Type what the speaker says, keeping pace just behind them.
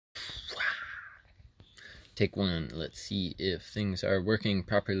Take one. Let's see if things are working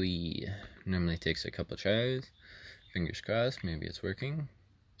properly. Normally takes a couple tries. Fingers crossed, maybe it's working.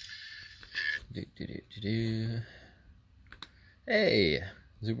 Hey,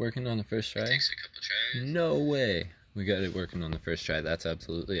 is it working on the first try? It takes a couple tries. No way. We got it working on the first try. That's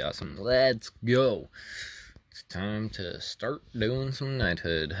absolutely awesome. Let's go. It's time to start doing some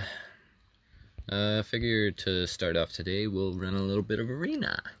Knighthood. Figure to start off today, we'll run a little bit of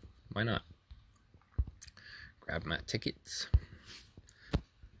arena. Why not? Grab my tickets.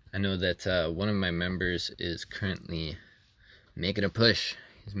 I know that one of my members is currently making a push.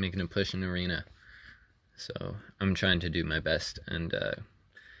 He's making a push in arena. So I'm trying to do my best and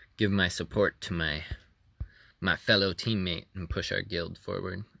give my support to my fellow teammate and push our guild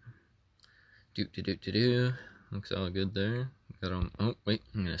forward. Looks all good there. Got on. Oh wait,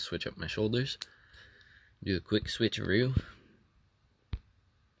 I'm gonna switch up my shoulders. Do a quick switcheroo.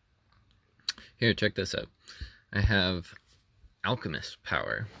 Here, check this out. I have alchemist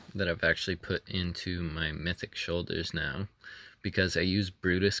power that I've actually put into my mythic shoulders now because I use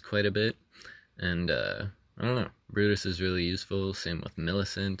Brutus quite a bit, and I don't know, Brutus is really useful. Same with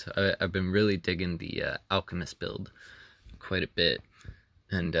Millicent. I've been really digging the alchemist build quite a bit,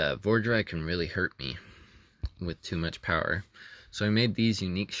 and Vordry can really hurt me with too much power, so I made these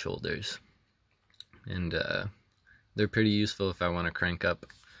unique shoulders, and they're pretty useful if I want to crank up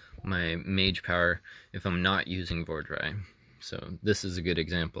my mage power if I'm not using Vordry. So this is a good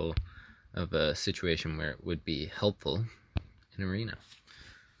example of a situation where it would be helpful in arena.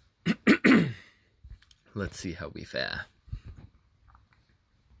 Let's see how we fare.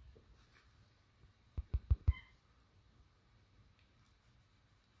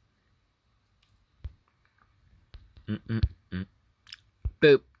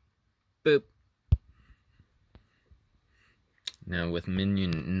 Boop. Boop. Now with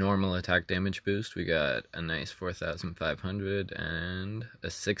minion normal attack damage boost, we got a nice 4,500 and a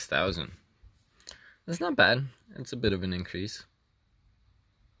 6,000. That's not bad. It's a bit of an increase.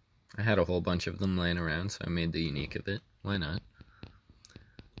 I had a whole bunch of them laying around, so I made the unique of it. Why not?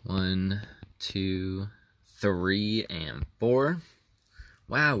 1, 2, 3, and 4.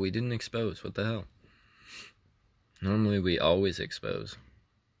 Wow, we didn't expose. What the hell? Normally we always expose.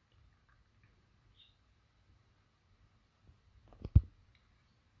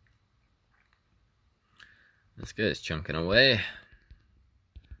 This guy's chunking away.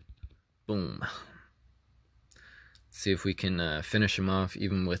 Boom. Let's see if we can finish him off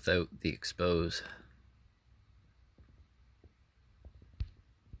even without the expose.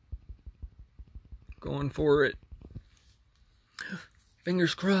 Going for it.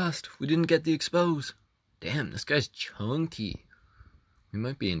 Fingers crossed. We didn't get the expose. Damn, this guy's chunky. We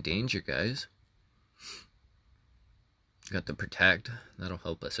might be in danger, guys. Got the protect. That'll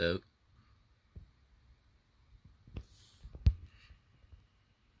help us out.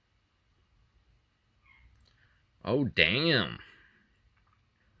 Oh, damn.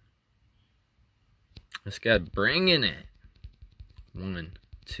 This guy bringing it. 1,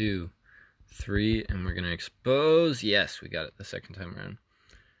 2, 3, and we're going to expose. Yes, we got it the second time around.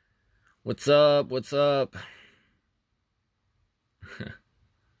 What's up? What's up?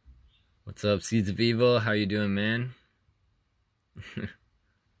 What's up, Seeds of Evil? How you doing, man?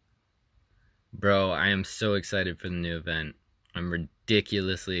 Bro, I am so excited for the new event. I'm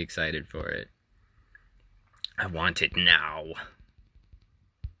ridiculously excited for it. I want it now.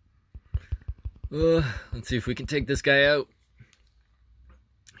 Let's see if we can take this guy out.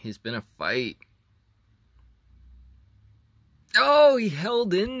 He's been a fight. Oh, he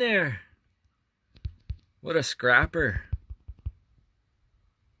held in there. What a scrapper.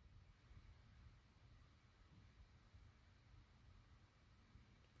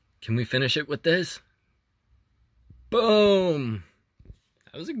 Can we finish it with this? Boom.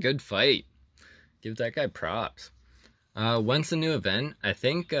 That was a good fight. Give that guy props. When's the new event? I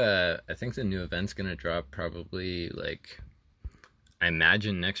think the new event's gonna drop probably, like, I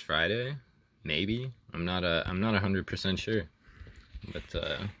imagine next Friday, maybe. I'm not 100% sure, but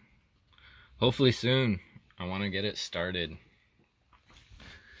hopefully soon. I want to get it started.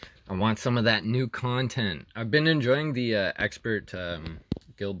 I want some of that new content. I've been enjoying the expert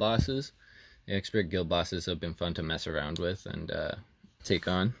guild bosses. The expert guild bosses have been fun to mess around with and take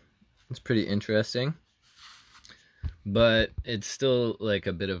on. It's pretty interesting, but it's still like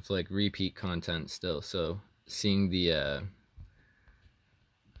a bit of like repeat content still. So seeing the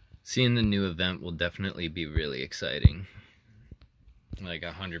new event will definitely be really exciting. Like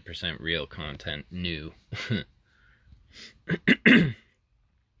 100% real content, new.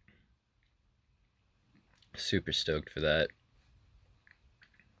 Super stoked for that.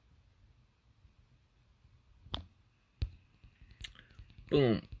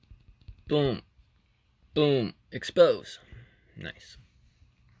 Boom, boom, boom. Expose. Nice.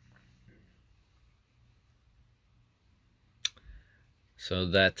 So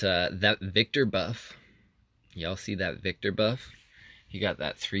that Victor buff, y'all see that Victor buff? You got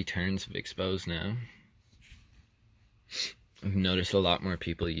that 3 turns of expose now. I've noticed a lot more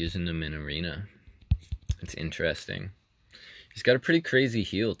people using them in arena. It's interesting. He's got a pretty crazy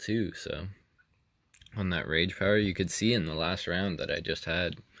heal too, so on that rage power, you could see in the last round that I just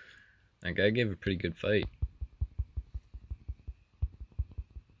had, that guy gave a pretty good fight.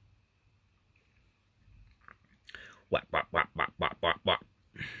 Whap, whap, whap, whap, whap, whap, whap.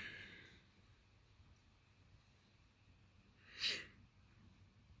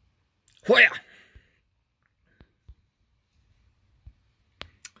 Hoya!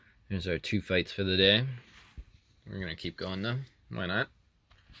 Here's our 2 fights for the day. We're gonna keep going though. Why not?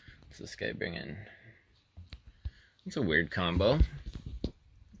 What's this guy bringing? It's a weird combo.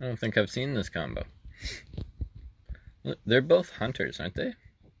 I don't think I've seen this combo. Look, they're both hunters, aren't they?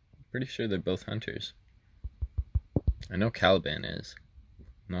 Pretty sure they're both hunters. I know Caliban is.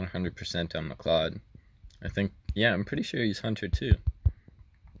 I'm not 100% on McLeod. I think, yeah, I'm pretty sure he's hunter too.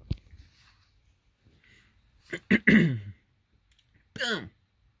 Boom!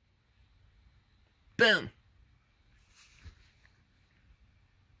 Boom!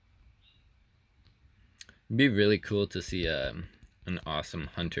 It'd be really cool to see an awesome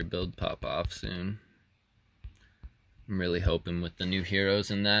hunter build pop off soon. I'm really hoping with the new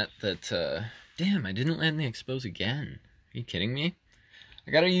heroes and that damn, I didn't land the expose again. Are you kidding me?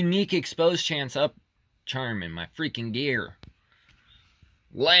 I got a unique expose chance up charm in my freaking gear.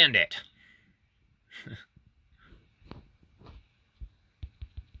 Land it!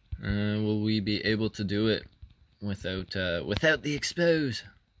 Will we be able to do it without the expose?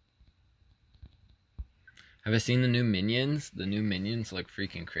 Have I seen the new minions? The new minions look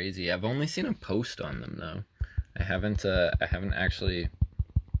freaking crazy. I've only seen a post on them though. I haven't actually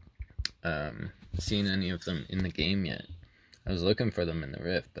seen any of them in the game yet. I was looking for them in the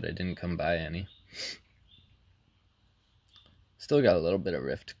Rift, but I didn't come by any. Still got a little bit of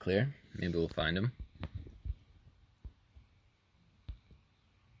Rift to clear. Maybe we'll find them.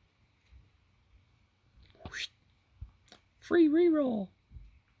 Free reroll.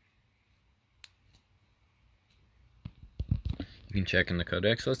 You can check in the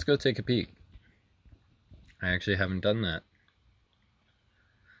codex. Let's go take a peek. I actually haven't done that.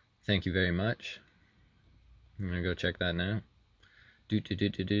 Thank you very much. I'm gonna go check that now.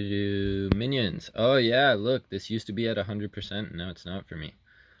 Minions. Oh yeah, look, this used to be at 100%, now it's not for me.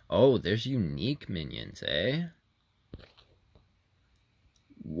 Oh, there's unique minions, eh?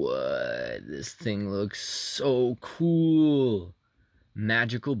 What? This thing looks so cool.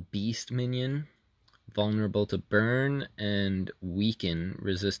 Magical beast minion. Vulnerable to burn and weaken,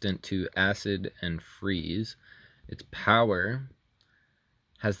 resistant to acid and freeze. Its power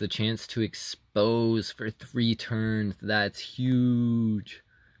has the chance to expose for 3 turns. That's huge.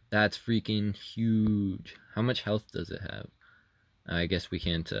 That's freaking huge. How much health does it have? I guess we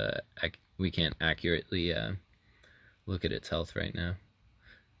can't accurately look at its health right now.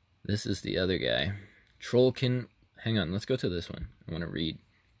 This is the other guy. Trollkin. Hang on, let's go to this one. I want to read.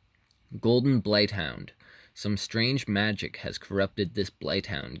 Golden Blighthound. Some strange magic has corrupted this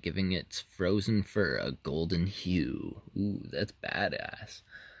Blighthound, giving its frozen fur a golden hue. Ooh, that's badass.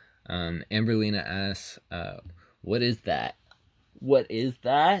 Amberlina asks, what is that? What is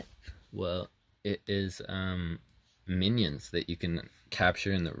that? Well, it is minions that you can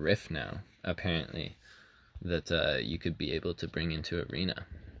capture in the Rift now, apparently, that you could be able to bring into Arena.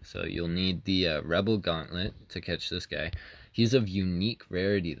 So you'll need the Rebel Gauntlet to catch this guy. He's of unique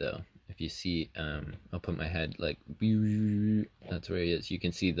rarity, though. If you see, I'll put my head like, that's where he is. You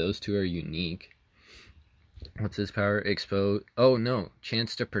can see those 2 are unique. What's his power? Expose. Oh no,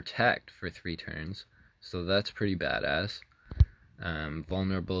 chance to protect for 3 turns. So that's pretty badass.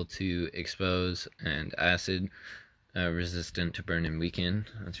 Vulnerable to expose and acid. Resistant to burn and weaken.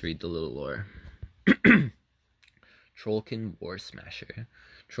 Let's read the little lore. Trollkin War Smasher.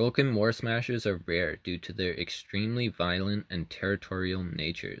 Trollkin War Smashers are rare due to their extremely violent and territorial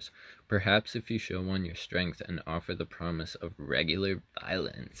natures. Perhaps if you show one your strength and offer the promise of regular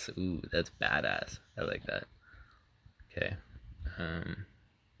violence. Ooh, that's badass. I like that. Okay.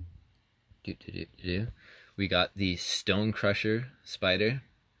 We got the Stone Crusher Spider.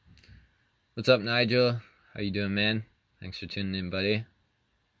 What's up, Nigel? How you doing, man? Thanks for tuning in, buddy.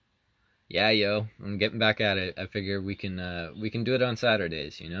 Yeah, yo, I'm getting back at it. I figure we can do it on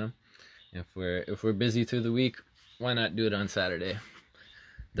Saturdays, you know? If we're busy through the week, why not do it on Saturday?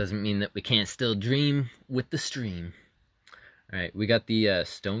 Doesn't mean that we can't still dream with the stream. Alright, we got the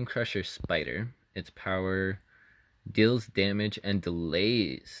Stone Crusher Spider. Its power deals damage and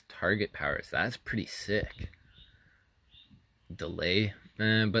delays target powers. That's pretty sick. Delay,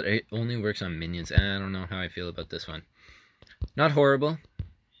 but it only works on minions. I don't know how I feel about this one. Not horrible.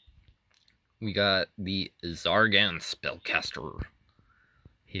 We got the Zargan Spellcaster.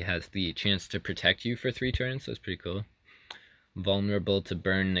 He has the chance to protect you for 3 turns. That's pretty cool. Vulnerable to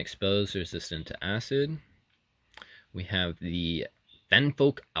burn and expose, resistant to acid. We have the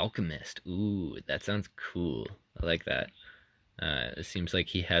Fenfolk Alchemist. Ooh, that sounds cool. I like that. It seems like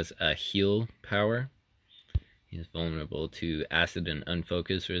he has a heal power. He's vulnerable to acid and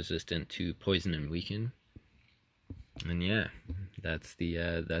unfocus, resistant to poison and weaken. And yeah, that's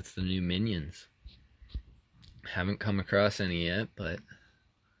the new minions. Haven't come across any yet, but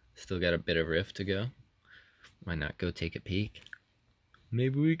still got a bit of rift to go. Why not go take a peek?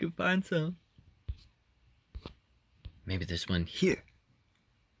 Maybe we can find some. Maybe there's one here.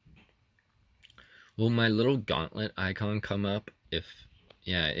 Will my little gauntlet icon come up?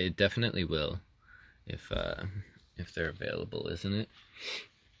 Yeah, it definitely will. If they're available, isn't it?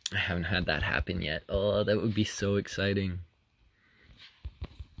 I haven't had that happen yet. Oh, that would be so exciting.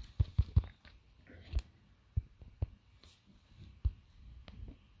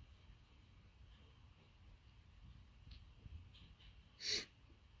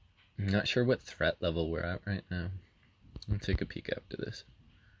 I'm not sure what threat level we're at right now. I'll take a peek after this.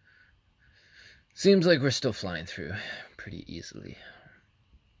 Seems like we're still flying through pretty easily.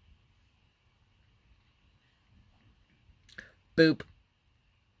 Boop.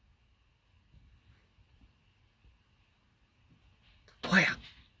 Oh yeah.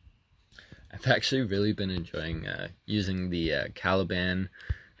 I've actually really been enjoying using the Caliban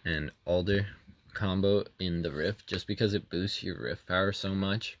and Alder combo in the Rift, just because it boosts your Rift power so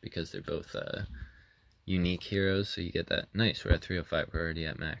much, because they're both unique heroes, so you get that. Nice, we're at 305, we're already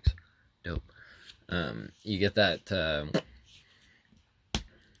at max. Dope. You get that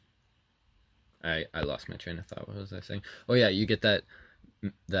I lost my train of thought. What was I saying? Oh yeah, you get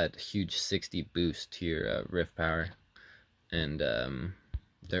that huge 60 boost to your Rift power, and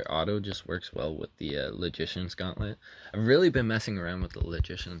their auto just works well with the Logician's Gauntlet. I've really been messing around with the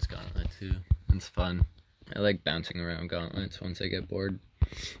Logician's Gauntlet too. It's fun. I like bouncing around gauntlets once I get bored.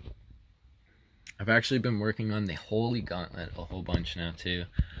 I've actually been working on the Holy Gauntlet a whole bunch now too.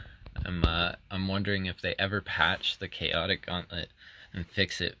 I'm wondering if they ever patch the Chaotic Gauntlet and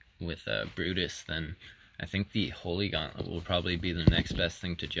fix it with Brutus, then I think the Holy Gauntlet will probably be the next best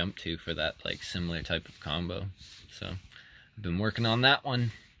thing to jump to for that like similar type of combo. So I've been working on that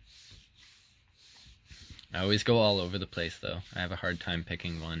one. I always go all over the place though. I have a hard time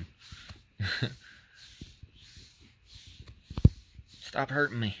picking one. Stop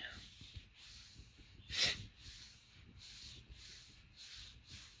hurting me.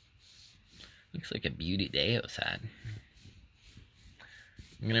 Looks like a beauty day outside.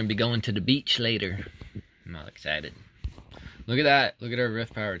 I'm gonna be going to the beach later. I'm all excited. Look at that. Look at our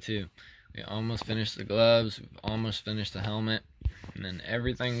Rift power too. We almost finished the gloves. We've almost finished the helmet. And then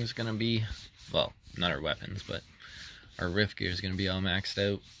everything's gonna be, well, not our weapons, but our Rift gear is gonna be all maxed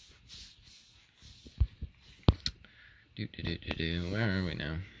out. Where are we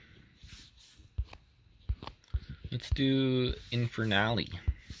now? Let's do Infernale.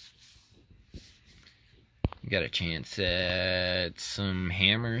 Got a chance at some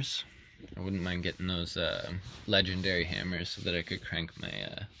hammers. I wouldn't mind getting those legendary hammers so that I could crank my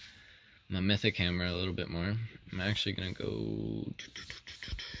my mythic hammer a little bit more. I'm actually gonna go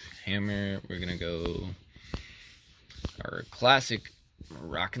hammer. We're gonna go our classic. We're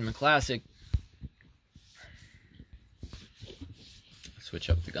rocking the classic. Switch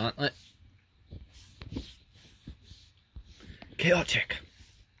up the gauntlet. Chaotic.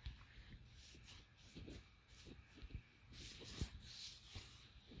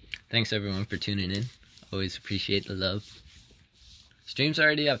 Thanks everyone for tuning in. Always appreciate the love. Stream's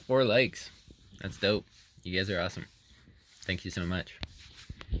already at 4 likes. That's dope. You guys are awesome. Thank you so much.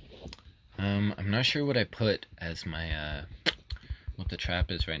 I'm not sure what I put as my what the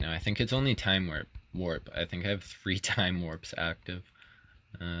trap is right now. I think it's only time warp. I think I have 3 time warps active.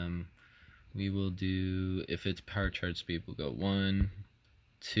 We will do, if it's power charge speed, we'll go 1,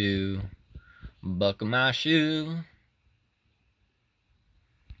 2, buckle my shoe.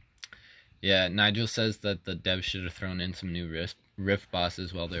 Yeah, Nigel says that the devs should have thrown in some new Rift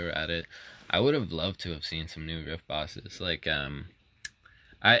bosses while they were at it. I would have loved to have seen some new Rift bosses. Like,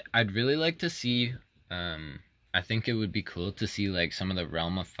 I'd really like to see, I think it would be cool to see, like, some of the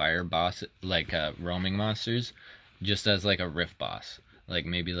Realm of Fire boss, like, roaming monsters, just as, like, a Rift boss. Like,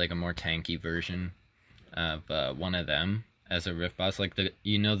 maybe, like, a more tanky version of one of them as a rift boss, like the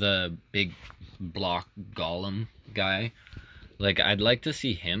big block golem guy. Like I'd like to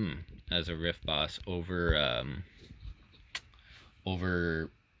see him as a rift boss over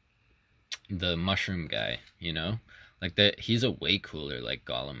the mushroom guy, you know? Like that he's a way cooler like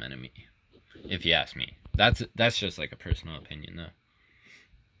golem enemy, if you ask me. That's just like a personal opinion though.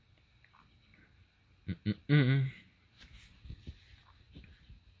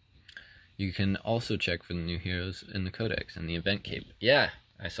 You can also check for the new heroes in the codex and the event cape. Yeah,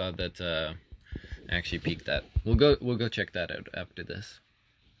 I saw that. I actually peeked that. We'll go check that out after this.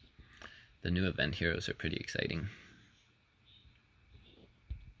 The new event heroes are pretty exciting.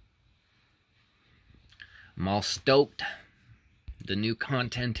 I'm all stoked. The new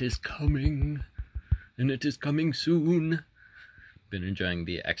content is coming, and it is coming soon. Been enjoying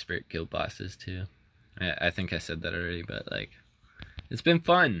the expert guild bosses too. I think I said that already, but like, it's been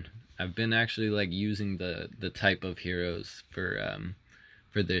fun. I've been actually like using the type of heroes for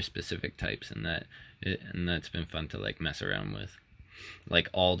their specific types, and that's been fun to like mess around with. Like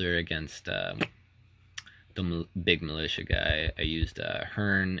Alder against the big militia guy. I used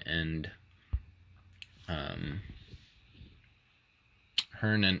Hearn and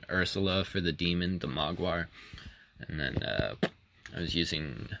Ursula for the demon, the Mogwai, and then I was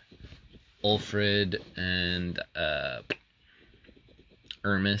using Ulfrid and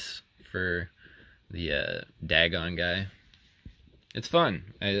Ermis for the Dagon guy. It's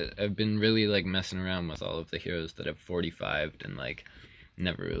fun. I've been really like messing around with all of the heroes that I've 45'd and like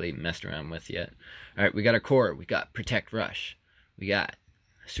never really messed around with yet. Alright, we got a core. We got Protect Rush. We got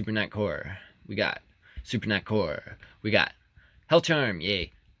Super Knight Core. We got Super Knight Core. We got Hell Charm.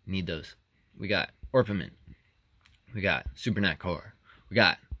 Yay. Need those. We got Orpiment. We got Super Knight Core. We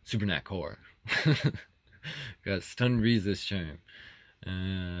got Super Knight Core. We got Stun Resist Charm.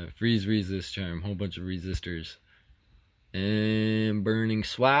 Freeze Resist Charm. Whole bunch of resistors. And Burning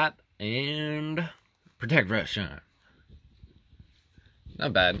Swap. And Protect Rush Charm.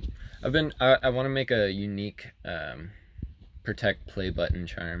 Not bad. I want to make a unique Protect Play Button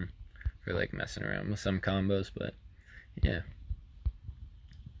Charm for like messing around with some combos, but yeah.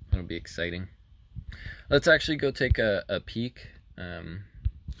 That'll be exciting. Let's actually go take a peek.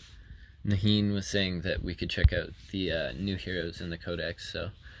 Naheen was saying that we could check out the new heroes in the codex, so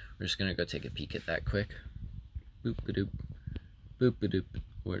we're just gonna go take a peek at that quick. Boop-a-doop. Boop-a-doop.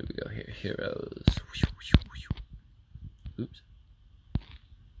 Where do we go here? Heroes. Oops.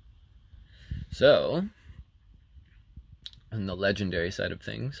 So, on the legendary side of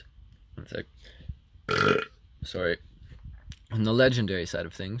things, one sec. Sorry. On the legendary side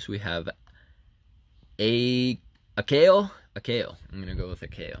of things, we have a Kael. I'm gonna go with a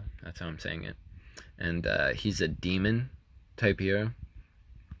Kael. That's how I'm saying it. And he's a demon type hero.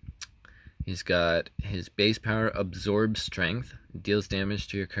 He's got his base power Absorb Strength, deals damage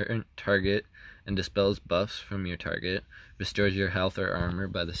to your current target and dispels buffs from your target, restores your health or armor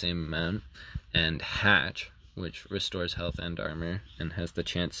by the same amount, and Hatch, which restores health and armor and has the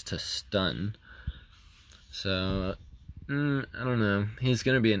chance to stun. So I don't know. He's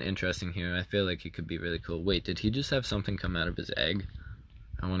gonna be an interesting hero. I feel like he could be really cool. Wait, did he just have something come out of his egg?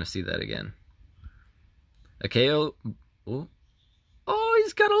 I want to see that again. Akeo. Oh,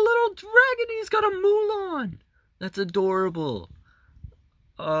 he's got a little dragon. He's got a Mulan. That's adorable.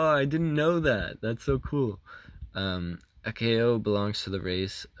 Oh, I didn't know that. That's so cool. Akeo belongs to the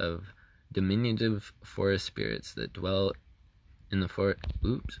race of diminutive forest spirits that dwell in the forest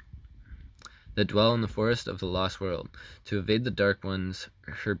of the Lost World. To evade the Dark Ones,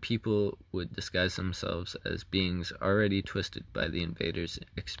 her people would disguise themselves as beings already twisted by the invaders'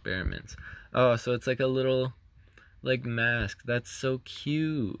 experiments. Oh, so it's like a little, like, mask. That's so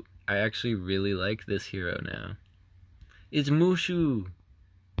cute. I actually really like this hero now. It's Mushu.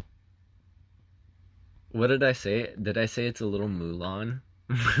 What did I say? Did I say it's a little Mulan?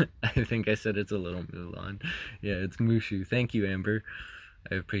 I think I said it's a little Mulan. Yeah, it's Mushu. Thank you, Amber.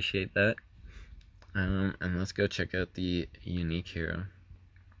 I appreciate that. And let's go check out the unique hero.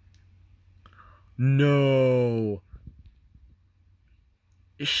 No!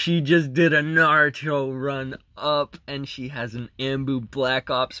 She just did a Naruto run up and she has an Ambu Black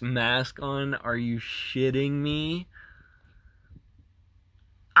Ops mask on. Are you shitting me?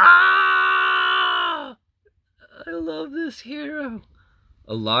 Ah! I love this hero.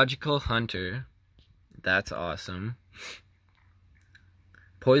 A Logical Hunter. That's awesome.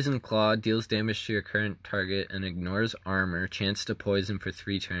 Poison Claw deals damage to your current target and ignores armor. Chance to poison for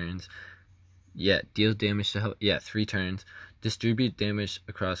 3 turns. Yeah, deals damage to health. Yeah, 3 turns. Distribute damage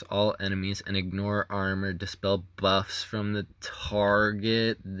across all enemies and ignore armor. Dispel buffs from the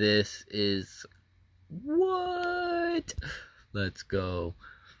target. This is What? Let's go.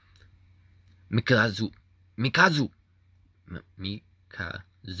 Mikazuki. Mikazuki.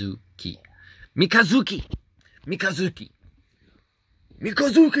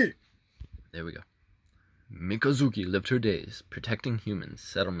 There we go. Mikazuki lived her days protecting humans'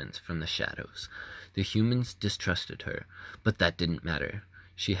 settlements from the shadows. The humans distrusted her, but that didn't matter.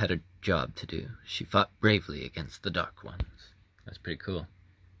 She had a job to do. She fought bravely against the Dark Ones. That's pretty cool.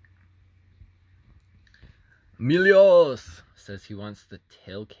 Milios says he wants the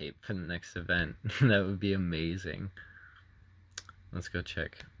tail cape for the next event. That would be amazing. Let's go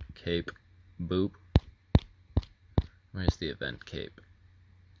check. Cape. Boop. Where's the event cape?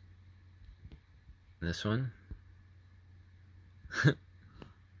 This one?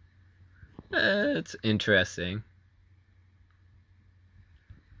 It's interesting.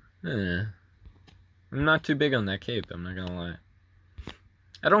 I'm not too big on that cape, I'm not gonna lie.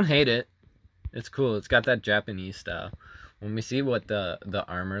 I don't hate it. It's cool. It's got that Japanese style. When we see what the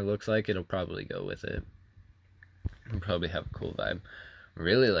armor looks like, it'll probably go with it. It'll probably have a cool vibe.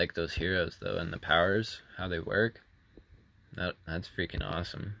 Really like those heroes, though, and the powers, how they work. That's freaking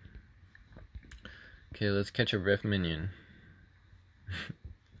awesome. Okay, let's catch a Rift minion.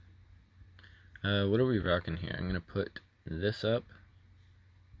 What are we rocking here? I'm gonna put this up.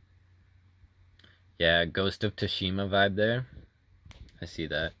 Yeah, Ghost of Tsushima vibe there. I see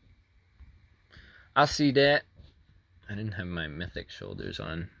that. I see that. I didn't have my mythic shoulders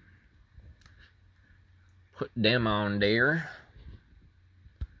on. Put them on there.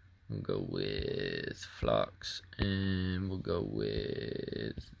 We'll go with Phlox, and we'll go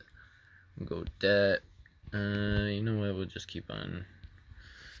with that. You know what? We'll just keep on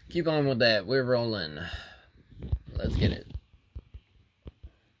with that. We're rolling. Let's get it.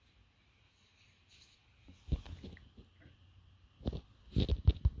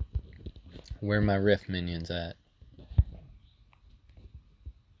 Where are my Rift minions at?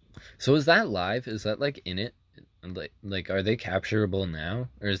 So is that live? Is that like in it? Like are they capturable now?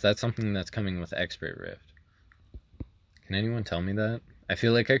 Or is that something that's coming with Expert Rift? Can anyone tell me that? I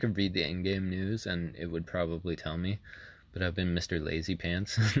feel like I could read the in-game news and it would probably tell me. But I've been Mr. Lazy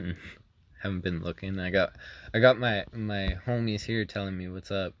Pants. Haven't been looking. I got my homies here telling me what's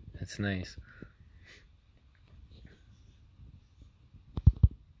up. It's nice.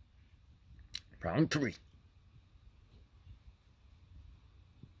 Round 3.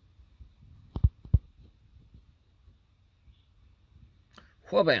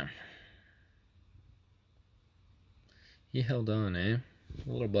 Wha-bam. He held on, eh?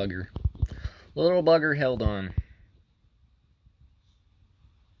 Little bugger. Little bugger held on.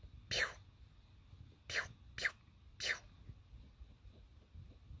 Pew. Pew, pew, pew.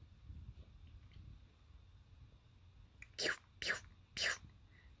 Pew, pew, pew.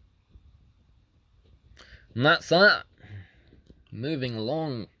 And that's that. Moving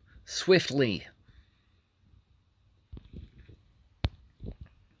along swiftly.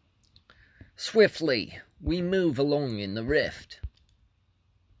 Swiftly, we move along in the rift.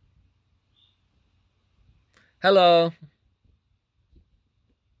 Hello.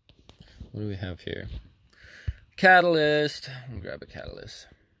 What do we have here? Catalyst. I'll grab a catalyst.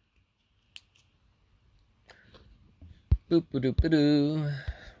 Boop-a-doop-a-doo.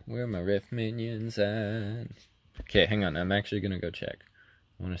 Where are my rift minions at? Okay, hang on. I'm actually going to go check.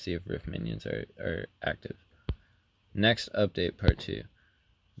 I want to see if rift minions are active. Next update, part 2.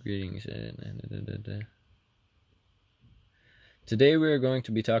 Greetings. Today we are going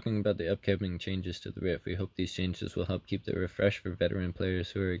to be talking about the upcoming changes to the Rift. We hope these changes will help keep the Rift fresh for veteran players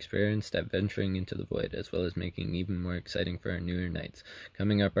who are experienced at venturing into the void, as well as making it even more exciting for our newer knights.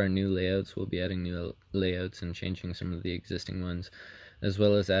 Coming up, our new layouts. We'll be adding new layouts and changing some of the existing ones, as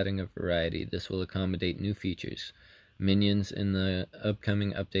well as adding a variety. This will accommodate new features. Minions. In the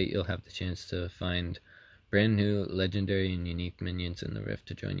upcoming update, you'll have the chance to find brand new, legendary, and unique minions in the Rift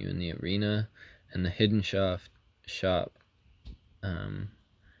to join you in the arena, and the hidden shop. I'm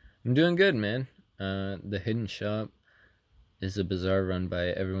doing good, man. The hidden shop is a bazaar run by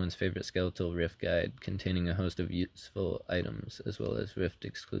everyone's favorite skeletal Rift guide, containing a host of useful items, as well as Rift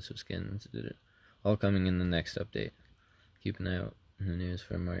exclusive skins, all coming in the next update. Keep an eye out in the news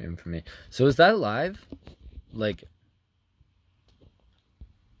for more information. So is that live? Like,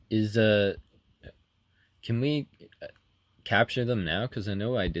 can we capture them now? Because I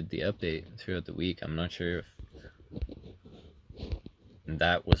know I did the update throughout the week. I'm not sure if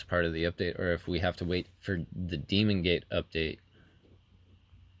that was part of the update, or if we have to wait for the Demon Gate update.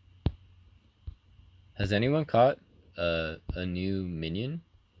 Has anyone caught a new minion?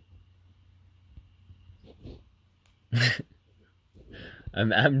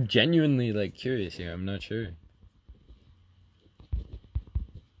 I'm genuinely like curious here. I'm not sure.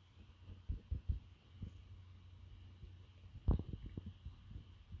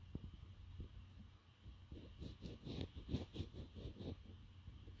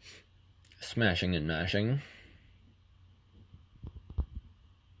 Smashing and mashing.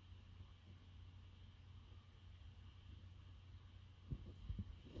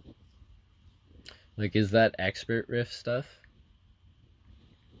 Like, is that expert riff stuff?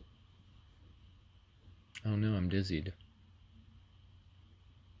 Oh no, I'm dizzied.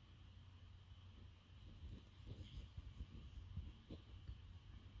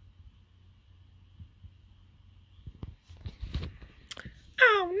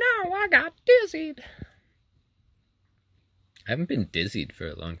 Oh no, I got dizzied. I haven't been dizzied for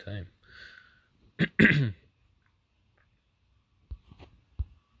a long time.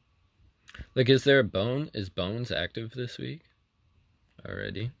 Like, is there a bone? Is Bones active this week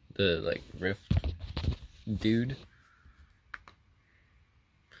already? The like riff dude.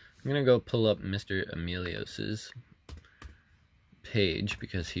 I'm gonna go pull up Mr. Emilios's page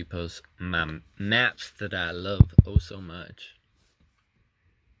because he posts my maps that I love oh so much.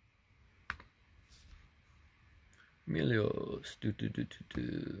 Emilios,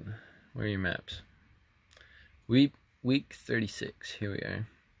 where are your maps? Week 36. Here we are.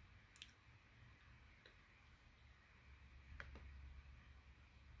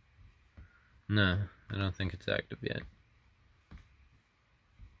 No, I don't think it's active yet.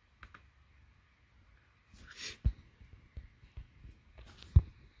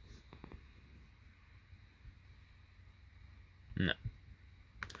 No.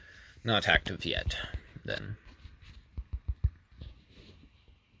 Not active yet, then.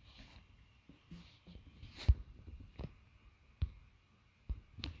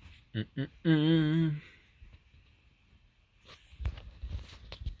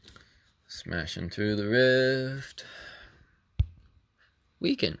 Smashing through the rift.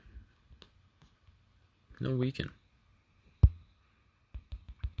 Weaken. No weaken.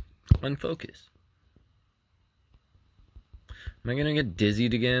 Unfocus. Am I gonna get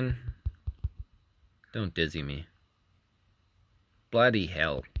dizzied again? Don't dizzy me. Bloody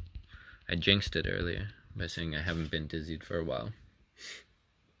hell. I jinxed it earlier by saying I haven't been dizzied for a while.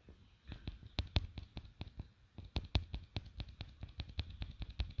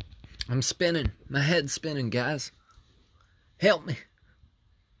 I'm spinning. My head's spinning, guys. Help me.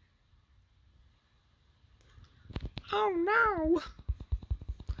 Oh no.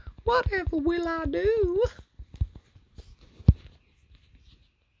 Whatever will I do?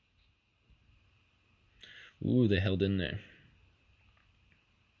 Ooh, they held in there.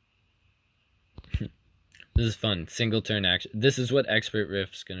 This is fun. Single turn action. This is what expert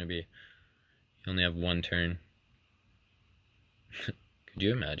riff's gonna be. You only have one turn. Could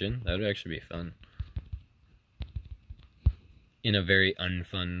you imagine? That would actually be fun. In a very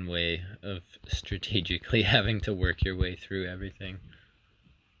unfun way of strategically having to work your way through everything.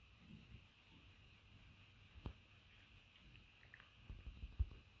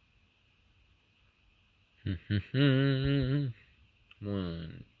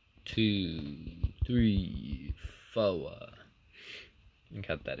 One, two, three, four.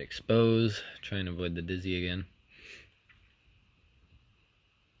 Got that expose. Try and avoid the dizzy again.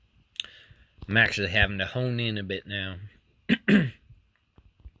 I'm actually having to hone in a bit now.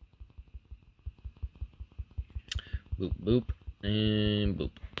 Boop, boop, and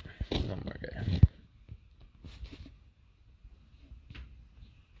boop. One more guy.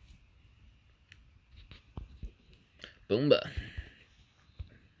 Boomba.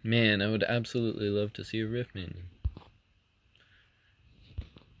 Man, I would absolutely love to see a riff minion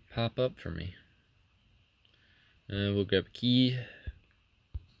pop up for me. We'll grab a key.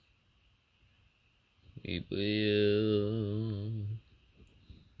 We will...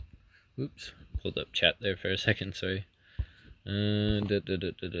 Oops. Pulled up chat there for a second, sorry. You want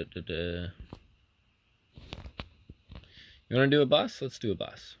to do a boss? Let's do a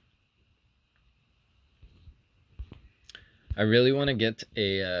boss. I really want to get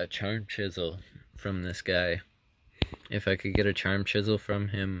a charm chisel from this guy. If I could get a charm chisel from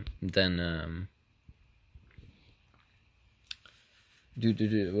him, then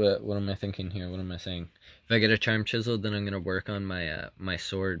what am I thinking here? What am I saying? If I get a charm chisel, then I'm gonna work on my my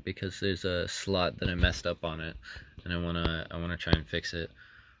sword because there's a slot that I messed up on it, and I wanna try and fix it.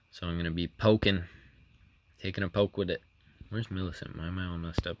 So I'm gonna be poking, taking a poke with it. Where's Millicent? Why am I all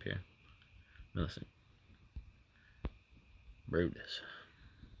messed up here? Millicent. Brutus.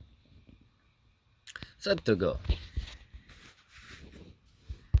 Set to go.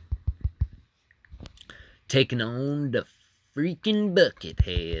 Taking on the freaking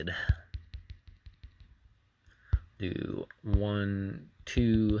Buckethead. Do 1,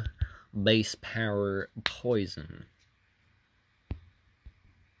 2 base power poison.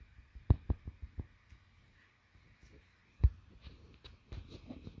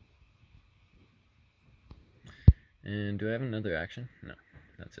 And do I have another action? No,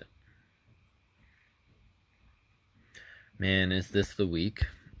 that's it. Man, is this the week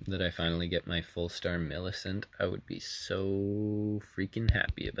that I finally get my full star Millicent? I would be so freaking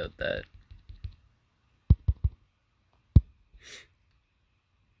happy about that.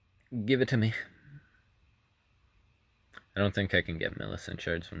 Give it to me. I don't think I can get Millicent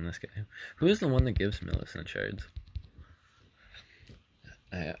shards from this guy. Who is the one that gives Millicent shards?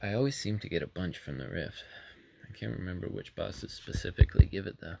 I always seem to get a bunch from the Rift. I can't remember which bosses specifically give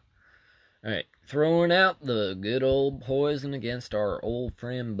it, though. Alright, throwing out the good old poison against our old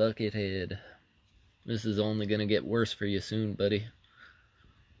friend Buckethead. This is only going to get worse for you soon, buddy.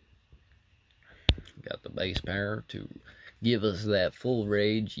 Got the base power to give us that full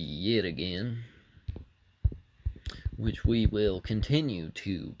rage yet again, which we will continue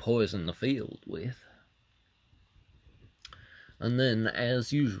to poison the field with. And then,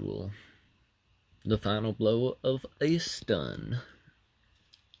 as usual, the final blow of a stun.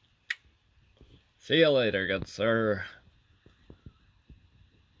 See you later, good sir.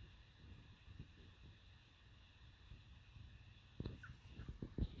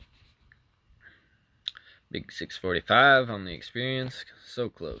 Big 645 on the experience. So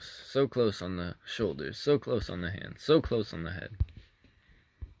close. So close on the shoulders. So close on the hands. So close on the head.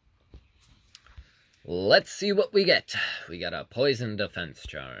 Let's see what we get. We got a poison defense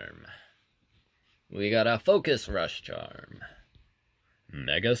charm. We got a focus rush charm.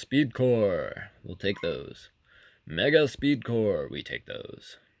 Mega speed core. We'll take those. Mega speed core. We take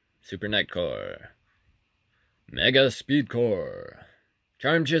those. Super night core. Mega speed core.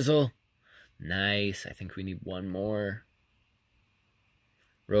 Charm chisel. Nice. I think we need one more.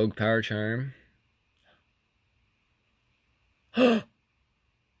 Rogue power charm. Did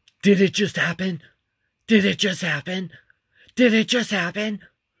it just happen? Did it just happen? Did it just happen?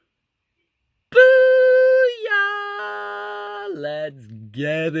 Booyah! Let's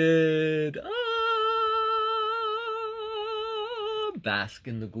get it. Bask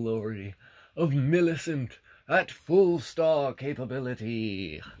in the glory of Millicent at full star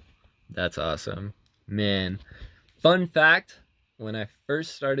capability. That's awesome. Man. Fun fact, when I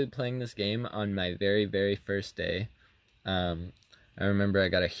first started playing this game on my very, very first day, I remember I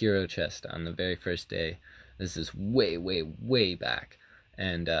got a hero chest on the very first day. This is way, way, way back.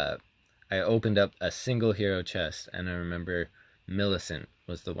 And I opened up a single hero chest, and I remember Millicent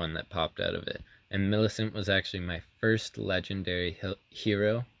was the one that popped out of it. And Millicent was actually my first legendary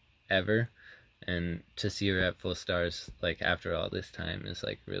hero ever. And to see her at full stars, like, after all this time is,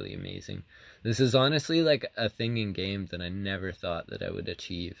 like, really amazing. This is honestly, like, a thing in game that I never thought that I would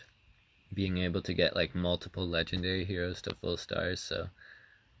achieve. Being able to get, like, multiple legendary heroes to full stars, so...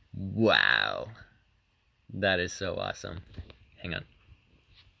 Wow. That is so awesome. Hang on.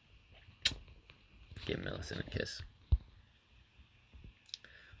 Give Millicent a kiss.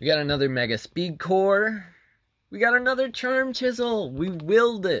 We got another Mega Speed Core. We got another Charm Chisel. We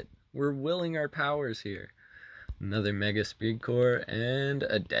willed it. We're willing our powers here. Another Mega Speed Core and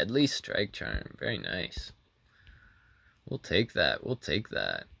a Deadly Strike Charm. Very nice. We'll take that. We'll take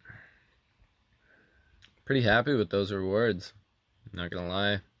that. Pretty happy with those rewards. Not gonna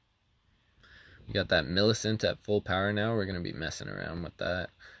lie. We got that Millicent at full power now. We're gonna be messing around with that.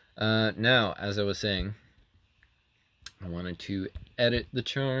 Now, as I was saying, I wanted to edit the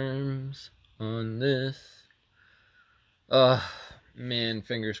charms on this. Man,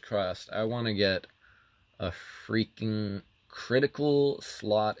 fingers crossed. I want to get a freaking critical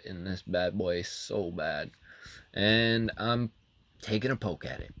slot in this bad boy so bad. And I'm taking a poke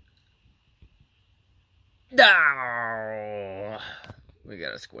at it. Oh, we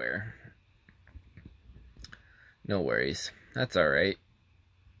got a square. No worries. That's alright.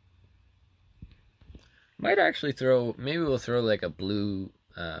 Might actually throw... Maybe we'll throw like a blue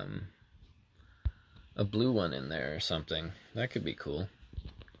one in there or something. That could be cool.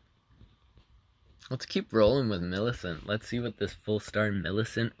 Let's keep rolling with Millicent. Let's see what this full star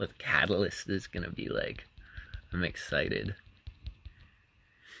Millicent with Catalyst is going to be like. I'm excited.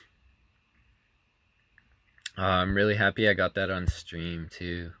 I'm really happy I got that on stream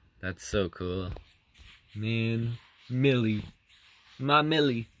too. That's so cool. Man, Milli. My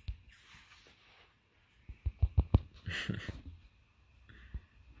Milli.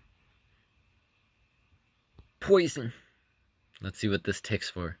 Poison. Let's see what this ticks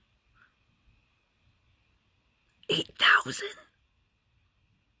for. 8,000.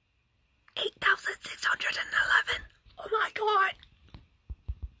 8,611. Oh my god.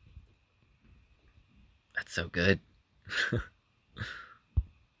 That's so good.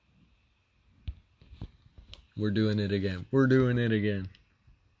 We're doing it again. We're doing it again.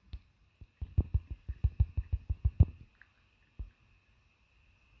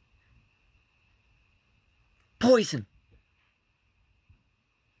 Poison.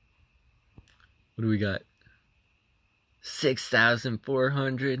 What do we got?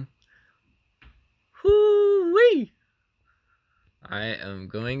 6,400. Whoo-wee! I am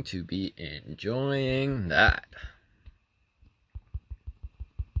going to be enjoying that.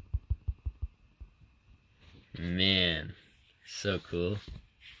 Man, so cool.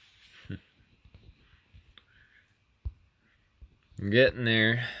 I'm getting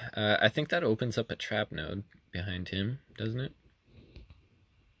there. I think that opens up a trap node behind him, doesn't it?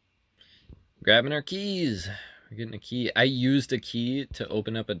 Grabbing our keys. We're getting a key. I used a key to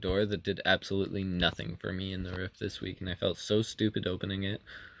open up a door that did absolutely nothing for me in the rift this week, and I felt so stupid opening it.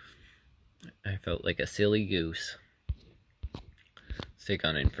 I felt like a silly goose. Let's take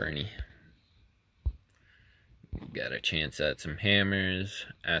on Inferni. Got a chance at some hammers,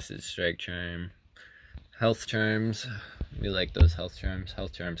 acid strike charm, health charms. We like those health charms.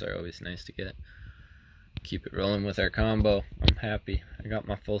 Health charms are always nice to get. Keep it rolling with our combo. I'm happy. I got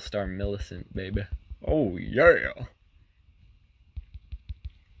my full star Millicent, baby. Oh yeah.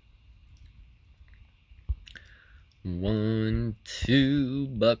 One, two,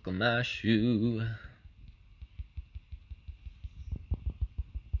 buckle my shoe.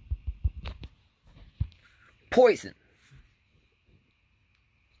 Poison.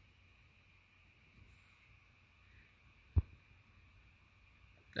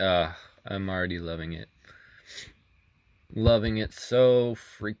 I'm already loving it. Loving it so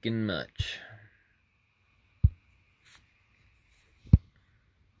freaking much.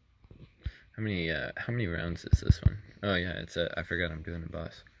 How many rounds is this one? Oh yeah, it's I forgot I'm doing a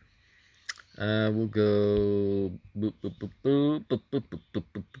boss. We'll go boop boop boop boop boop boop boop boop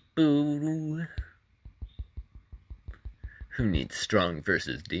boop boop. Who needs strong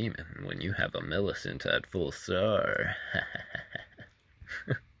versus demon when you have a Millicent at full star?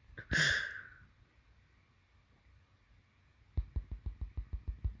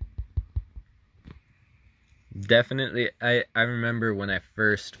 Definitely, I remember when I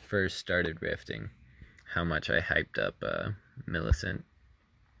first started rifting, how much I hyped up Millicent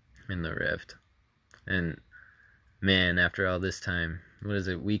in the rift. And man, after all this time, what is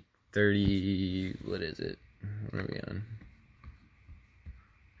it, week 30, what is it? What are we on?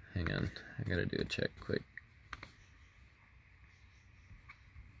 Hang on, I gotta do a check quick.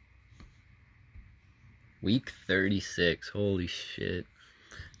 Week 36, holy shit.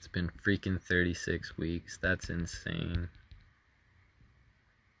 It's been freaking 36 weeks. That's insane.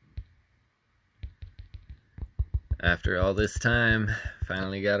 After all this time,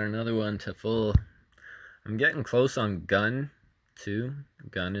 finally got another one to full. I'm getting close on gun, too.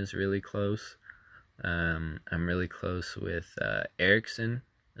 Gun is really close. I'm really close with Erickson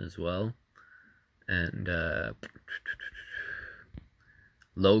as well. And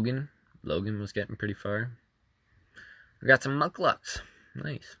Logan. Logan was getting pretty far. We got some Mucklucks.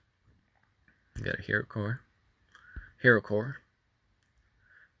 Nice. We got a Hero Core. Hero Core.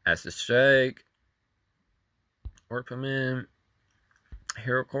 Acid Strike. Orpiment.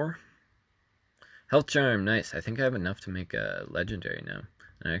 Hero Core. Health Charm. Nice. I think I have enough to make a legendary now.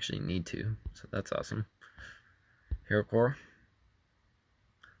 I actually need to. So that's awesome. Hero Core.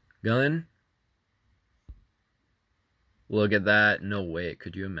 Gun. Look at that. No way.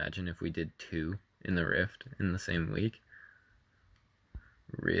 Could you imagine if we did 2 in the Rift in the same week?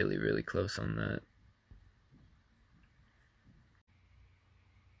 Really, really close on that.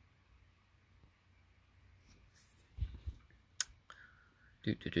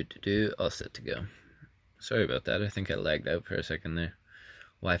 All set to go. Sorry about that. I think I lagged out for a second there.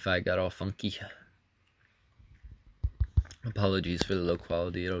 Wi-Fi got all funky. Apologies for the low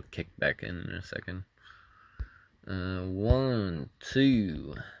quality. It'll kick back in a second. 1,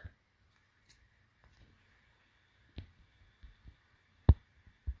 2.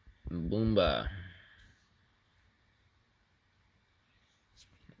 Boomba.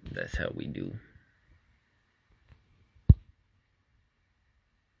 That's how we do.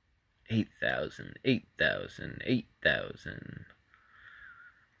 8,000, 8,000, 8,000,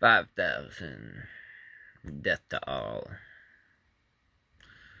 5,000. Death to all.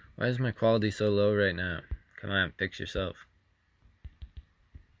 Why is my quality so low right now? Come on, fix yourself.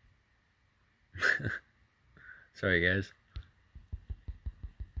 Sorry, guys.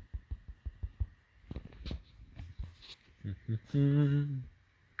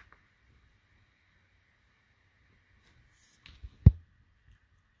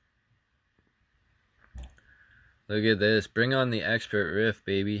 Look at this. Bring on the expert riff,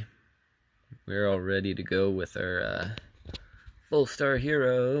 baby. We're all ready to go with our full star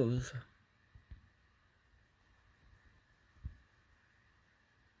heroes.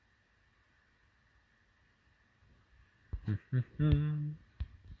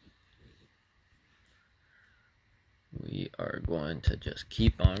 We are going to just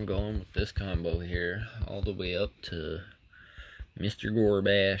keep on going with this combo here, all the way up to Mr.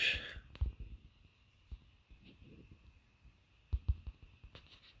 Gorbash.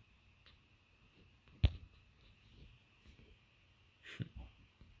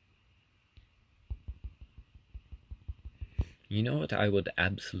 You know what I would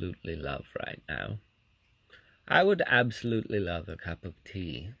absolutely love right now? I would absolutely love a cup of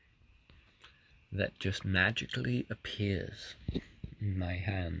tea that just magically appears in my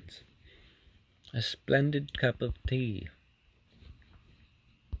hands. A splendid cup of tea.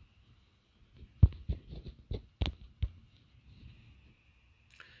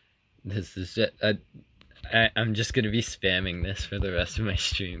 This is it. I'm just gonna be spamming this for the rest of my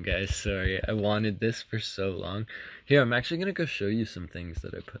stream, guys. Sorry, I wanted this for so long. Here, I'm actually gonna go show you some things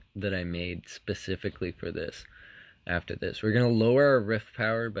that I made specifically for this. After this, we're gonna lower our rift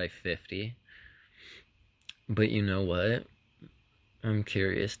power by 50. But you know what? I'm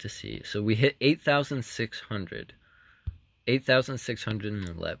curious to see. So we hit 8,600,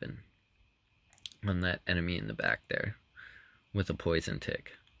 8,611 on that enemy in the back there with a poison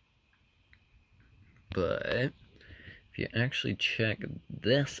tick. But if you actually check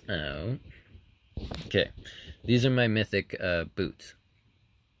this out, okay, these are my mythic boots.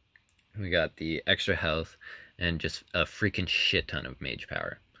 We got the extra health and just a freaking shit ton of mage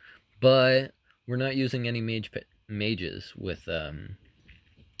power. But we're not using any mages with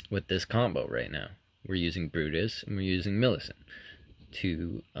this combo right now. We're using Brutus and we're using Millicent,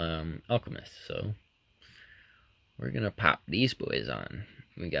 two alchemists. So we're gonna pop these boys on.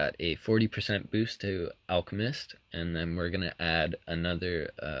 We got a 40% boost to Alchemist, and then we're going to add another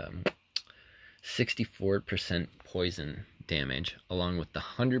 64% poison damage, along with the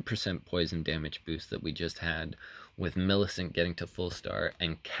 100% poison damage boost that we just had with Millicent getting to full star,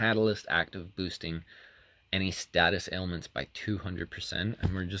 and Catalyst active boosting any status ailments by 200%,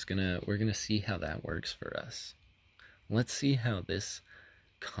 and we're gonna see how that works for us. Let's see how this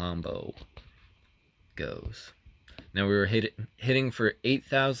combo goes. Now we were hitting for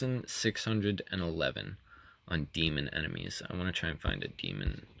 8,611 on demon enemies. I want to try and find a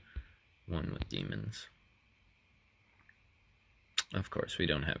demon one with demons. Of course, we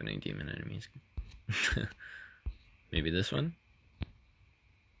don't have any demon enemies. Maybe this one?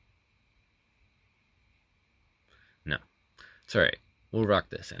 No. It's alright. We'll rock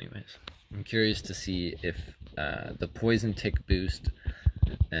this anyways. I'm curious to see if the poison tick boost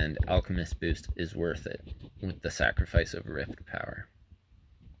and alchemist boost is worth it with the sacrifice of rift power.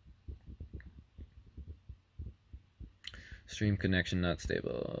 Stream connection not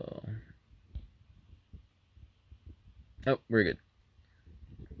stable. Oh, we're good.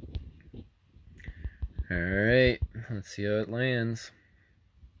 Alright, let's see how it lands.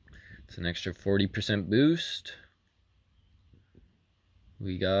 It's an extra 40% boost.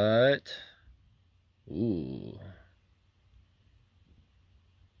 We got... Ooh.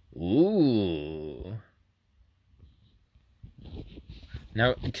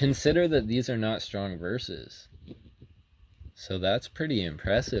 Now, consider that these are not strong verses. So that's pretty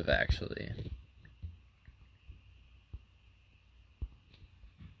impressive, actually.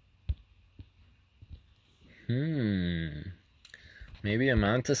 Maybe I'm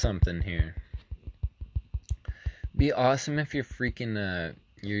onto something here. Be awesome if your freaking,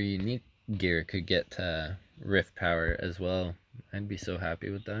 your unique gear could get rift power as well. I'd be so happy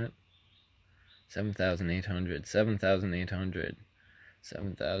with that. 7,800, 7,800,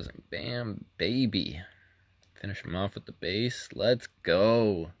 7,000. Bam, baby. Finish them off with the base. Let's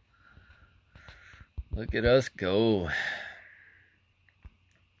go. Look at us go.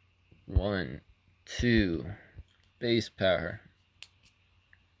 1, 2, base power.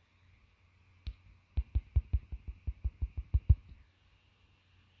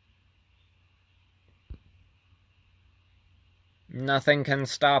 Nothing can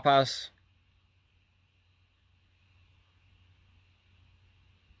stop us.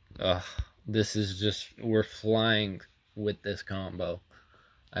 Ugh, this is just, we're flying with this combo.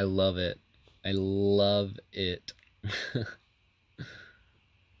 I love it. I love it.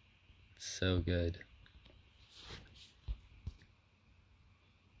 So good.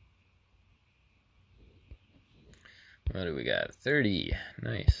 What do we got? 30.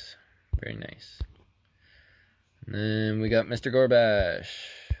 Nice. Very nice. And then we got Mr. Gorbash,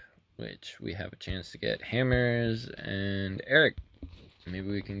 which we have a chance to get Hammers and Eric. Maybe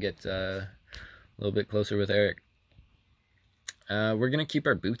we can get a little bit closer with Eric. We're going to keep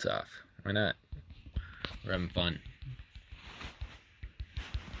our boots off. Why not? We're having fun.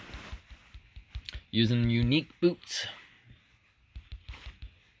 Using unique boots.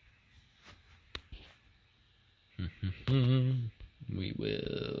 We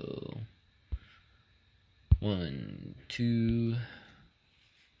will 1, 2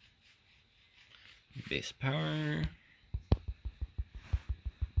 base power,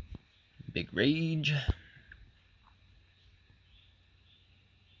 big rage.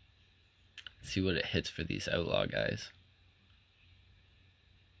 Let's see what it hits for these outlaw guys.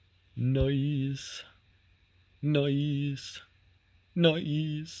 Nice, nice,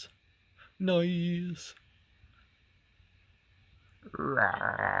 nice, nice.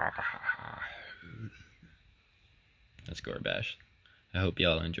 That's Gorbash. I hope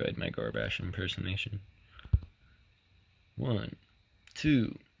y'all enjoyed my Gorbash impersonation. 1,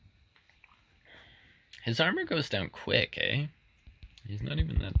 2. His armor goes down quick, eh? He's not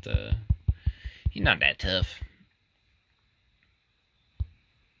even that, he's not that tough.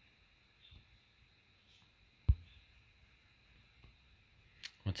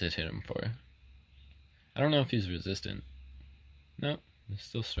 What's it hit him for? I don't know if he's resistant. No, he's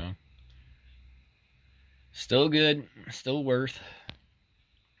still strong. Still good. Still worth.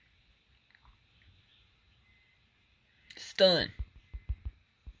 Stun.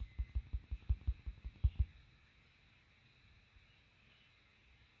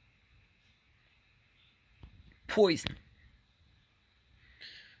 Poison.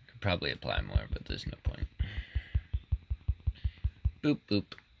 Could probably apply more, but there's no point. Boop,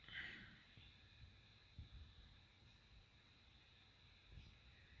 boop.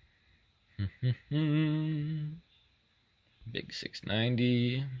 Big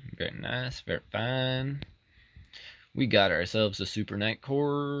 690. Very nice, very fine. We got ourselves a Super Knight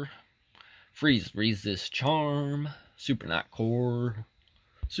Core. Freeze resist charm. Super Knight Core.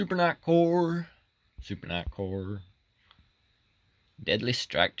 Super Knight Core. Super Knight Core. Deadly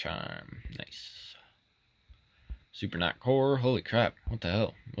Strike Charm. Nice. Super Knight Core. Holy crap. What the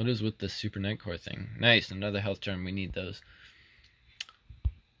hell? What is with this Super Knight Core thing? Nice. Another health charm. We need those.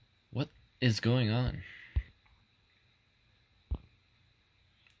 What is going on?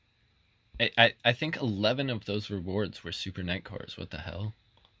 I think 11 of those rewards were Super Knight Cores. What the hell?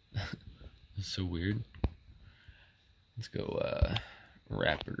 It's so weird. Let's go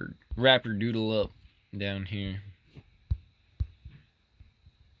rapper doodle up down here.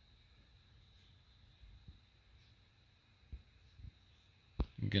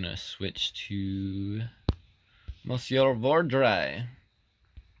 I'm gonna switch to Monsieur Vordry.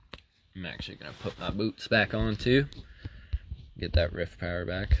 I'm actually gonna put my boots back on too. Get that rift power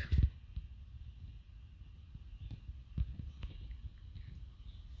back.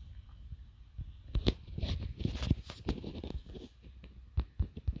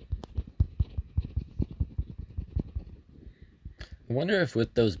 I wonder if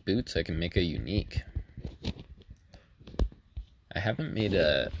with those boots I can make a unique. I haven't made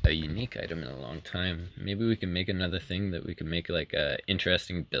a unique item in a long time. Maybe we can make another thing that we can make like a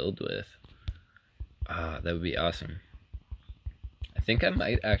interesting build with. Ah, that would be awesome. I think I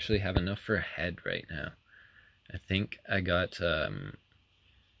might actually have enough for a head right now. I think I got a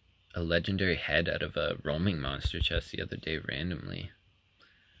legendary head out of a roaming monster chest the other day randomly.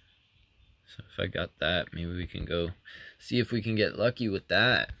 So if I got that, maybe we can go see if we can get lucky with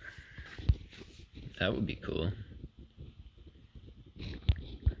that. That would be cool.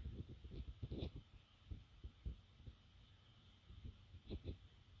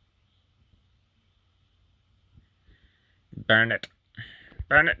 Burn it.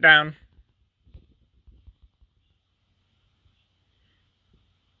 Burn it down.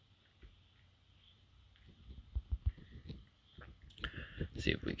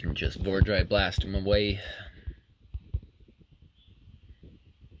 See if we can just Vordry blast him away.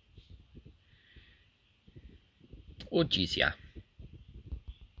 Oh, jeez, yeah.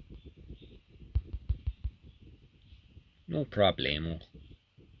 No problemo.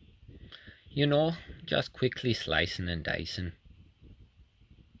 You know, just quickly slicing and dicing.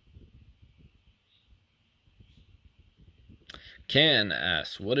 Ken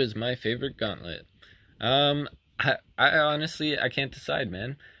asks, what is my favorite gauntlet? I honestly, I can't decide,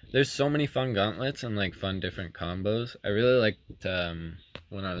 man. There's so many fun gauntlets and like fun different combos. I really liked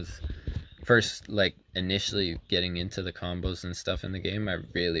when I was first like initially getting into the combos and stuff in the game. I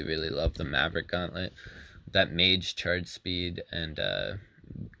really loved the Maverick gauntlet that mage charge speed and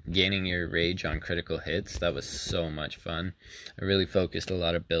gaining your rage on critical hits, that was so much fun. I really focused a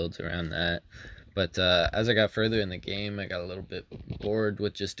lot of builds around that. But as I got further in the game, I got a little bit bored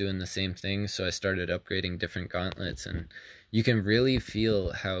with just doing the same thing, so I started upgrading different gauntlets, and you can really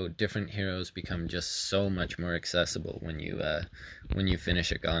feel how different heroes become just so much more accessible when you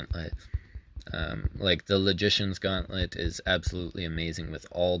finish a gauntlet. Like the Logician's Gauntlet is absolutely amazing with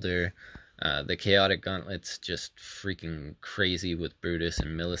Alder. The Chaotic Gauntlet's just freaking crazy with Brutus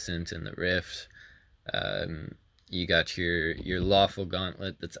and Millicent and the Rift. You got your Lawful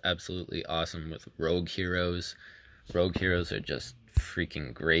Gauntlet that's absolutely awesome with Rogue Heroes. Rogue Heroes are just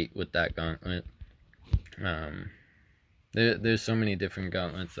freaking great with that gauntlet. There's so many different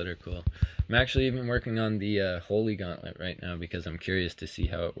gauntlets that are cool. I'm actually even working on the Holy Gauntlet right now because I'm curious to see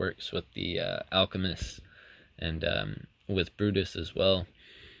how it works with the Alchemist and with Brutus as well,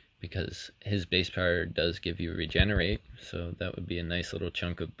 because his base power does give you Regenerate, so that would be a nice little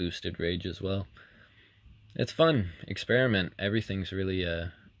chunk of boosted rage as well. It's fun. Experiment. Everything's really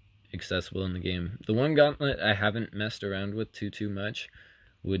accessible in the game. The one gauntlet I haven't messed around with too much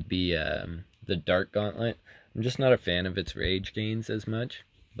would be the Dark Gauntlet. I'm just not a fan of its rage gains as much,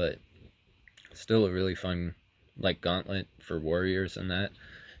 but still a really fun like gauntlet for warriors and that.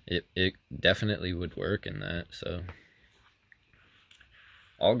 It definitely would work in that, so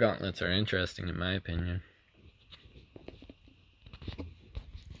all gauntlets are interesting in my opinion.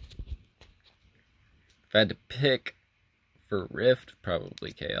 If I had to pick for Rift,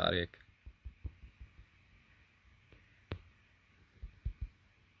 probably Chaotic.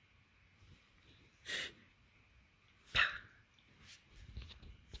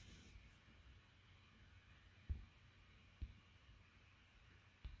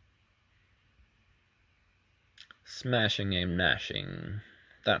 Smashing and mashing.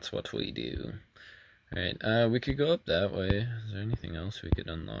 That's what we do. Alright, we could go up that way. Is there anything else we could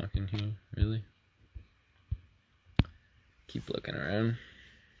unlock in here, really? Keep looking around.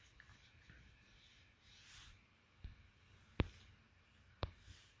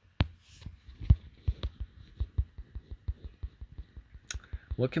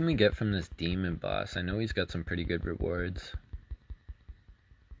 What can we get from this demon boss? I know he's got some pretty good rewards.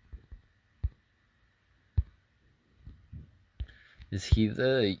 Is he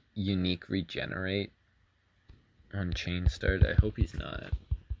the unique regenerate on chain start? I hope he's not.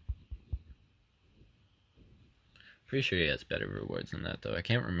 Pretty sure he has better rewards than that though. I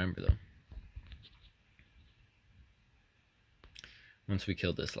can't remember though. Once we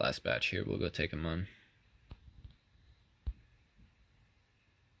kill this last batch here, we'll go take him on.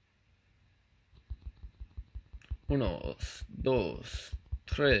 Uno, dos,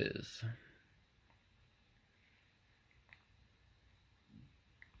 tres.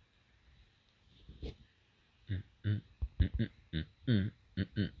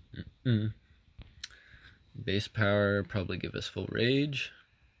 Base power, probably give us full rage.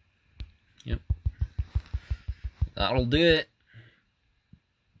 Yep. That'll do it.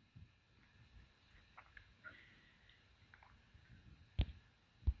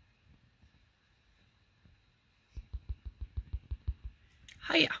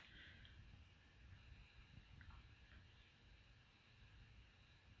 Hiya.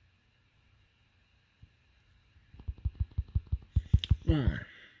 One,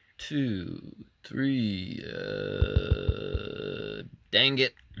 two, three. Dang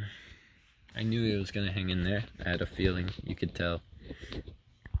it. I knew he was going to hang in there. I had a feeling. You could tell.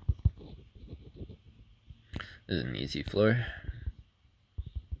 This is an easy floor.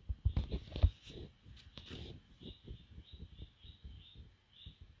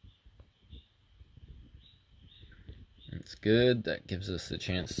 That's good. That gives us the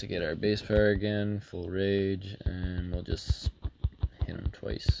chance to get our base power again. Full rage. And we'll just hit him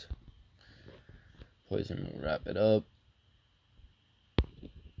twice. Poison will wrap it up.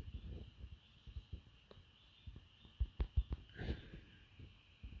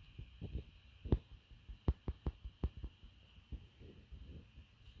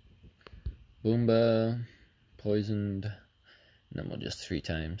 Boomba, poisoned, and then we'll just 3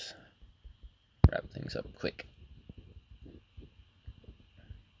 times wrap things up quick.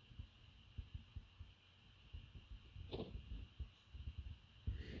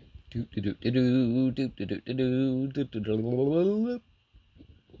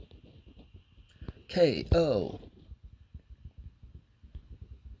 KO.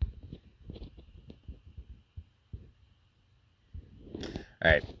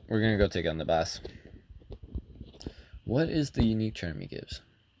 Alright, we're gonna go take on the boss. What is the unique charm he gives?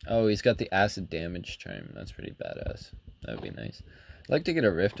 Oh, he's got the acid damage charm. That's pretty badass. That would be nice. I'd like to get a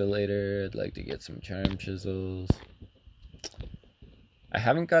Riftolator. I'd like to get some Charm Chisels. I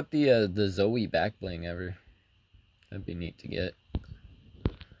haven't got the Zoe back bling ever. That'd be neat to get.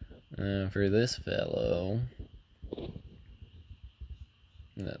 For this fellow,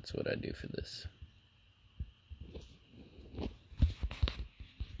 that's what I do for this.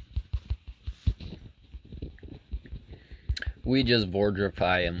 We just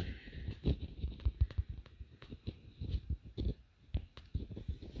Vordrify him.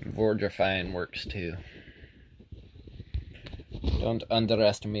 Vordrifying works too. Don't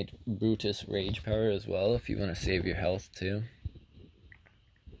underestimate Brutus Rage Power as well if you want to save your health too.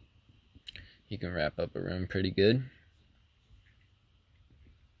 You can wrap up a room pretty good.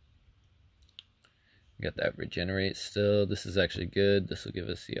 Got that regenerate still. This is actually good. This will give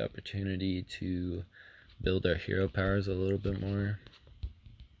us the opportunity to build our hero powers a little bit more.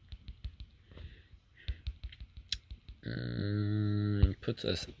 Puts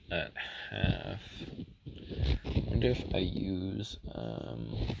us at half. I wonder if I use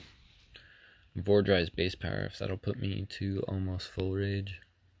Vordry's base power, if that'll put me to almost full rage.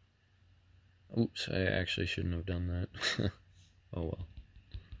 Oops, I actually shouldn't have done that. Oh well.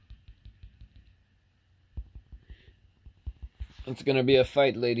 It's gonna be a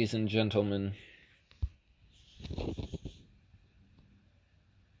fight, ladies and gentlemen.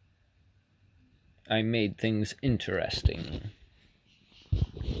 I made things interesting.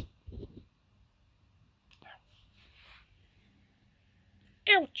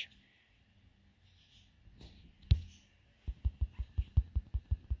 Ouch!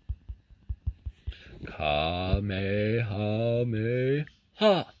 Kamehameha!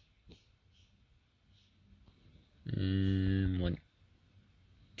 And 1,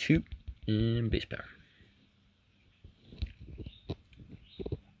 2, and base power.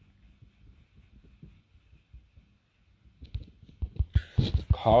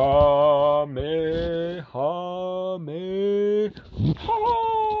 Kamehameha!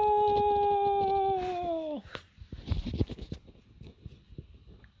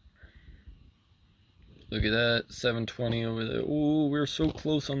 Look at that, 720 over there. Oh, we're so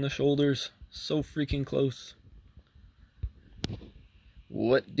close on the shoulders. So freaking close.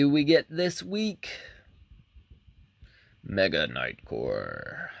 What do we get this week? Mega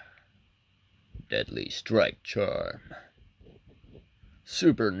Nightcore. Deadly Strike Charm.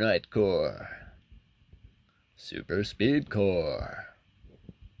 Super Nightcore. Super Speed Core.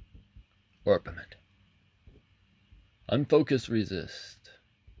 Orpiment. Unfocus Resist.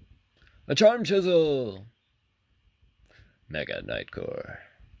 A Charm Chisel. Mega Nightcore.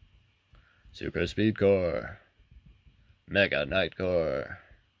 Super Speed Core. Mega Nightcore.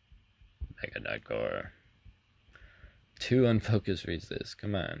 Mega Nightcore. 2 Unfocus Resist.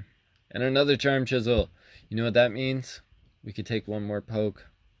 Come on. And another Charm Chisel. You know what that means? We could take one more poke.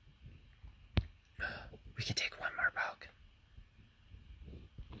 We could take one more poke.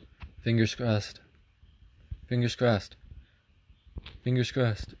 Fingers crossed. Fingers crossed. Fingers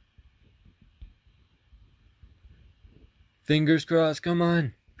crossed. Fingers crossed. Come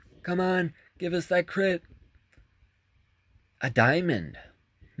on. Come on. Give us that crit. A diamond.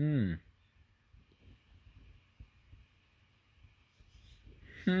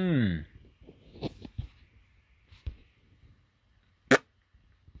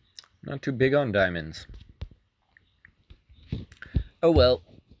 Not too big on diamonds. Oh well.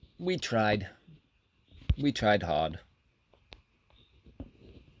 We tried. We tried hard.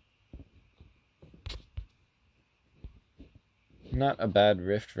 Not a bad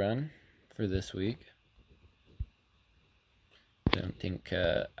Rift run for this week. I don't think,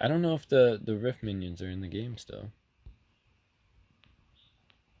 I don't know if the Rift minions are in the game still.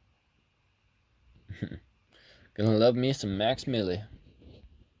 Gonna love me some Max Milli.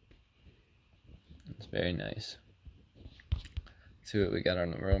 It's very nice. Let's see what we got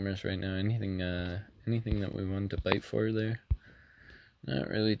on the roamers right now. Anything that we wanted to bite for there? Not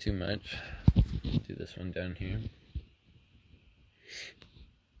really too much. Do this one down here.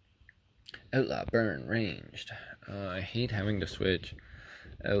 Outlaw Burn ranged. I hate having to switch.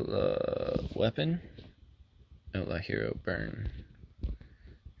 Outlaw Weapon. Outlaw Hero Burn.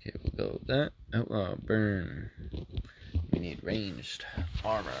 Okay, we'll go with that. Outlaw Burn. We need ranged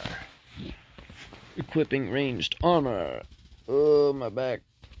armor. Equipping ranged armor. Oh, my back.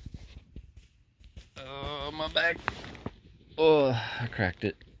 Oh, my back. Oh, I cracked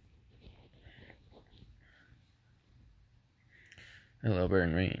it. Hello,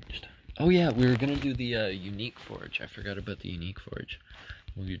 Burn ranged. Oh yeah, we were gonna do the unique forge. I forgot about the unique forge.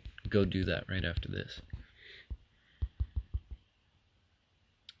 We'll go do that right after this.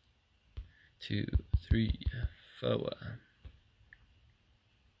 2, 3, 4.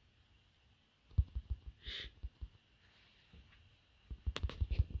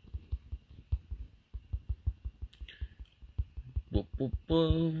 Whoa, whoa,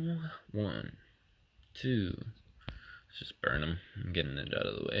 whoa. 1, 2. Let's just burn them. I'm getting it out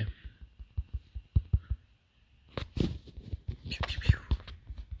of the way. Pew, pew, pew.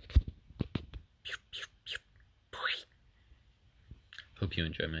 Pew, pew, pew. Hope you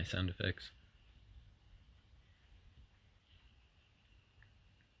enjoy my sound effects.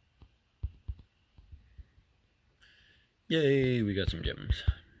 Yay, we got some gems.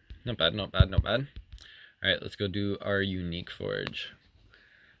 Not bad, not bad, not bad. Alright, let's go do our unique forage.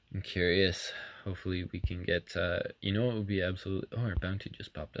 I'm curious. Hopefully we can get, you know what would be absolutely... Oh, our bounty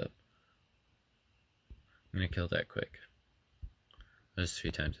just popped up. I'm gonna kill that quick. That's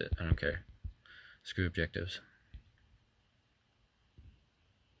 3 times it. I don't care. Screw objectives.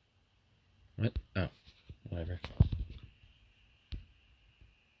 What? Oh, whatever.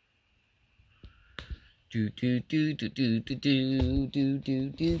 Do do do do do do do do do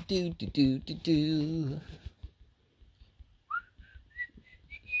do do do do do.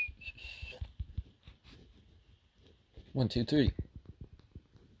 1, 2, 3.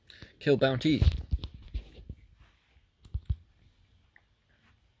 Kill bounty.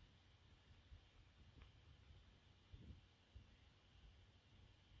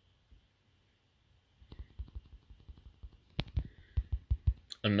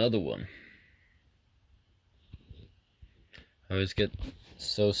 Another one. I always get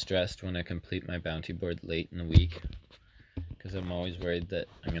so stressed when I complete my bounty board late in the week, because I'm always worried that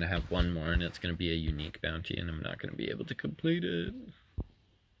I'm going to have one more and it's going to be a unique bounty and I'm not going to be able to complete it.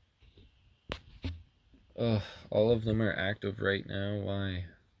 Oh, all of them are active right now. Why?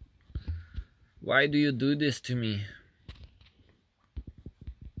 Why do you do this to me?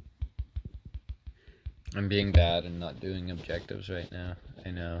 I'm being bad and not doing objectives right now. I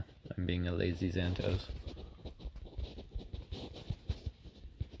know. I'm being a lazy Xantos.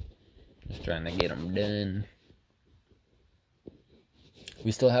 Just trying to get them done.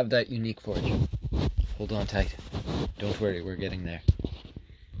 We still have that unique forge. Hold on tight. Don't worry, we're getting there.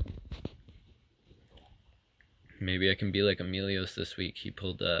 Maybe I can be like Emilios this week. He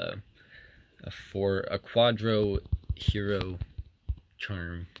pulled a quadro hero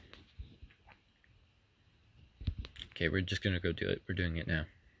charm. Okay, we're just gonna go do it. We're doing it now.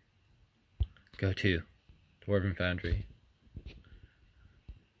 Go to Dwarven Foundry.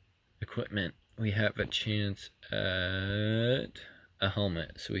 Equipment. We have a chance at a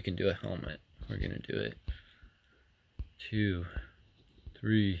helmet, so we can do a helmet. We're gonna do it. 2,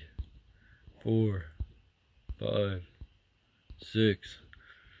 3, 4, 5, 6.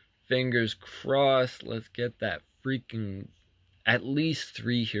 Fingers crossed. Let's get that freaking at least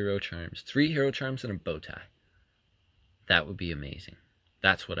 3 hero charms. 3 hero charms and a bow tie. That would be amazing.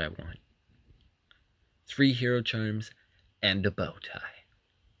 That's what I want. 3 hero charms and a bow tie.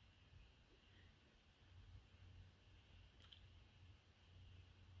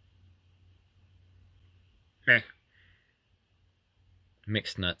 Meh.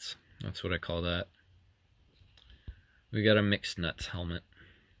 Mixed nuts. That's what I call that. We got a mixed nuts helmet.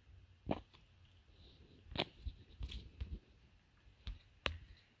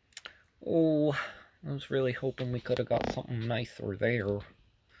 Oh, I was really hoping we could have got something nicer there.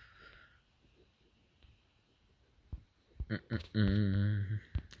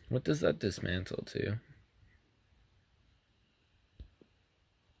 What does that dismantle to?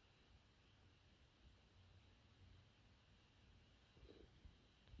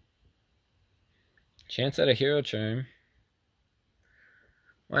 Chance at a hero charm.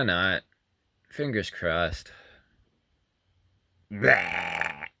 Why not? Fingers crossed.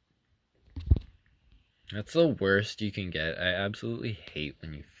 That's the worst you can get. I absolutely hate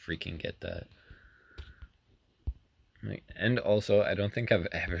when you freaking get that. And also, I don't think I've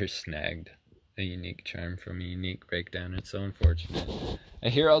ever snagged a unique charm from a unique breakdown. It's so unfortunate. I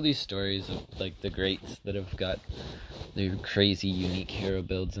hear all these stories of like the greats that have got their crazy unique hero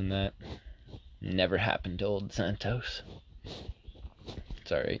builds and that. Never happened to old Santos.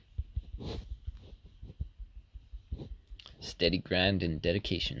 It's alright. Steady grind and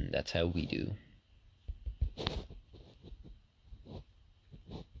dedication. That's how we do.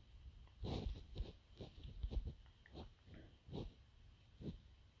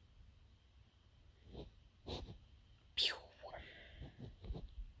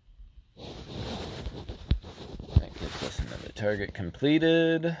 That gives us another target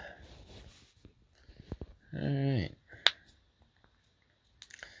completed. Alright.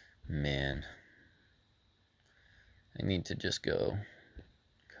 Man. I need to just go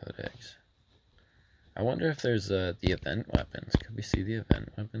Codex. I wonder if there's the event weapons. Could we see the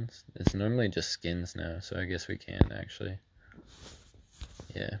event weapons? It's normally just skins now, so I guess we can actually.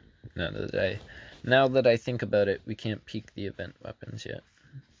 Yeah. Now that Now that I think about it, we can't peek the event weapons yet.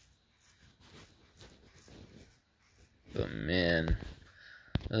 But man,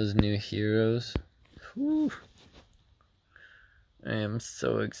 those new heroes. Whew. I am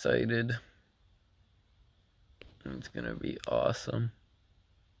so excited. It's gonna be awesome.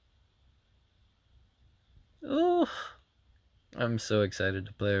 Oh, I'm so excited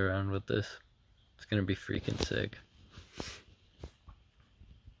to play around with this. It's gonna be freaking sick.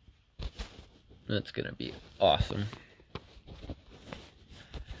 That's gonna be awesome.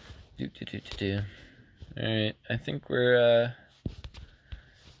 Alright, I think we're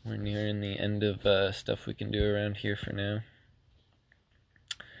nearing the end of stuff we can do around here for now.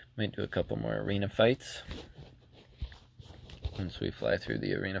 Might do a couple more arena fights. Once we fly through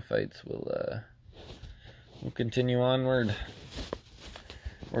the arena fights, we'll continue onward.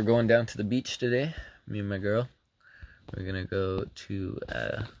 We're going down to the beach today, me and my girl. We're gonna go to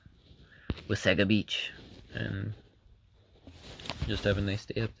Wasaga Beach and just have a nice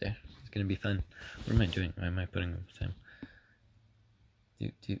day up there. It's gonna be fun. What am I doing? Why am I putting up time?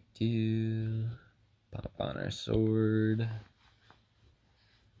 Pop on our sword.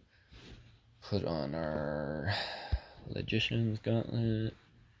 Put on our Logician's Gauntlet.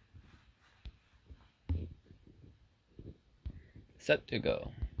 Set to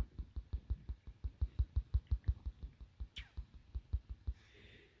go.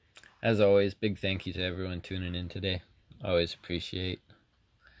 As always, big thank you to everyone tuning in today. Always appreciate.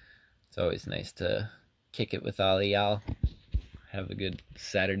 It's always nice to kick it with all of y'all. Have a good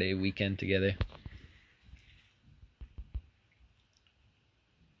Saturday weekend together.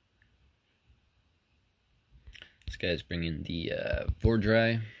 This guy's bringing the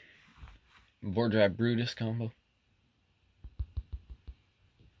Vordry Brutus combo.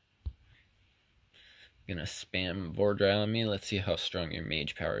 Gonna spam Vordry on me. Let's see how strong your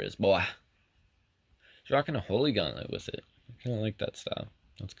mage power is. Boy. He's rocking a Holy Gauntlet with it. I kinda like that style.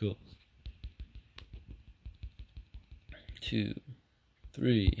 That's cool. 2,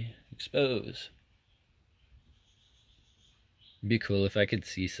 3, expose. It'd be cool if I could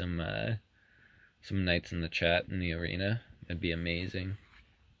see some knights in the chat in the arena. That'd be amazing.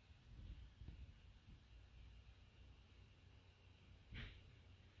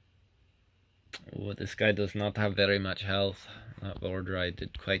 Oh, this guy does not have very much health. That Vordry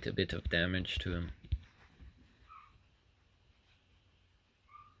did quite a bit of damage to him.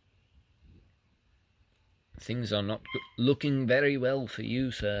 Things are not looking very well for you,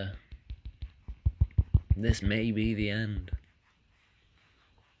 sir. This may be the end.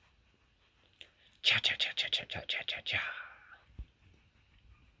 Cha cha cha cha cha cha cha cha cha.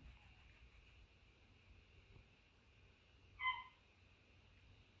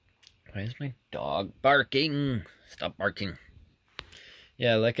 Why is my dog barking? Stop barking.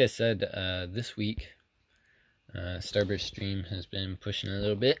 Yeah, like I said, this week, Starburst Stream has been pushing a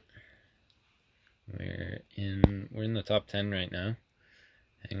little bit. We're in the top 10 right now,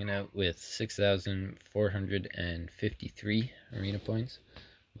 hanging out with 6,453 arena points.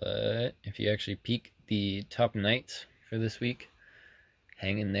 But if you actually peek the top knights for this week,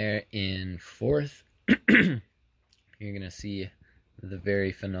 hanging there in 4th, you're gonna see the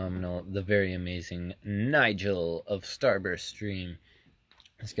very phenomenal, the very amazing Nigel of Starburst Stream.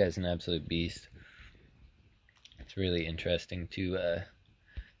 This guy's an absolute beast. It's really interesting to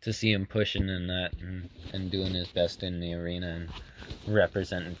see him pushing in that and doing his best in the arena and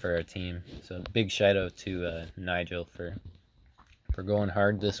representing for our team. So big shout out to Nigel for going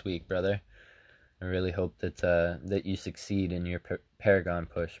hard this week, brother. I really hope that you succeed in your Paragon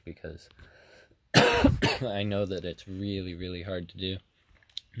push, because I know that it's really, really hard to do.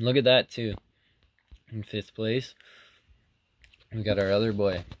 Look at that too. In 5th place, we got our other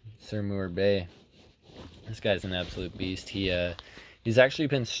boy, Sir Moor Bay. This guy's an absolute beast. He's actually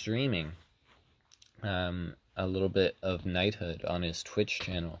been streaming a little bit of Knighthood on his Twitch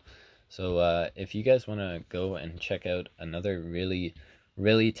channel. So if you guys want to go and check out another really,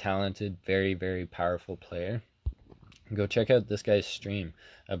 really talented, very, very powerful player, go check out this guy's stream.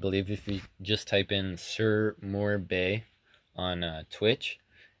 I believe if you just type in Sir Moor Bay on Twitch,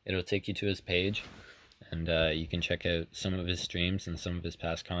 it'll take you to his page, and you can check out some of his streams and some of his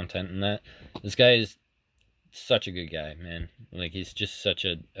past content and that. This guy is such a good guy, man. Like, he's just such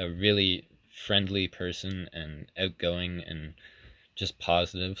a really friendly person and outgoing and just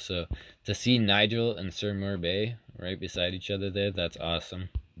positive. So to see Nigel and Sir Moor Bay right beside each other there, that's awesome.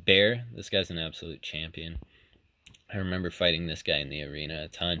 Bear, this guy's an absolute champion. I remember fighting this guy in the arena a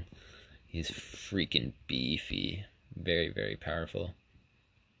ton. He's freaking beefy. Very, very powerful.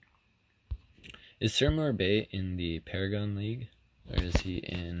 Is Sir Moor Bay in the Paragon League? Or is he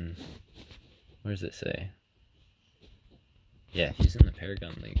in... Where does it say? Yeah, he's in the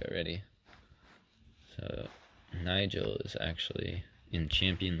Paragon League already. So Nigel is actually in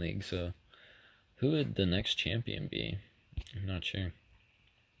Champion League. So who would the next champion be? I'm not sure.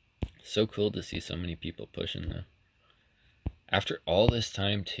 So cool to see so many people pushing though. After all this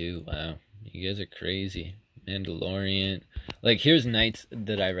time too, wow. You guys are crazy. Mandalorian. Like, here's knights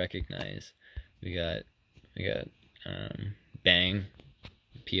that I recognize. We got Bang,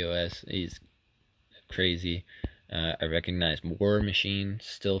 POS. He's crazy. I recognize War Machine,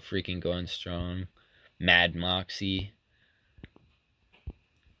 still freaking going strong. Mad Moxie.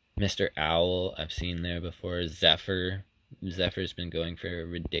 Mr. Owl, I've seen there before. Zephyr. Zephyr's been going for a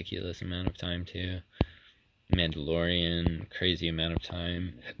ridiculous amount of time too. Mandalorian, crazy amount of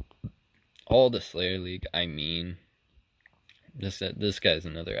time. All the Slayer League, I mean. This guy's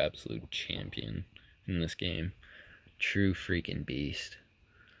another absolute champion in this game. True freaking beast.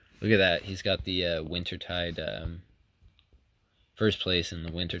 Look at that. He's got the Wintertide, first place in the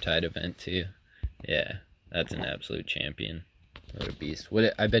Wintertide event too. Yeah, that's an absolute champion. What a beast.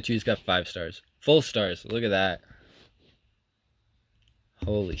 I bet you he's got 5 stars. Full stars. Look at that.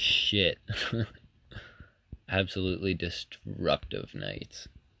 Holy shit. Absolutely destructive knights.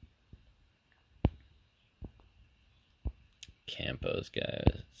 Campos,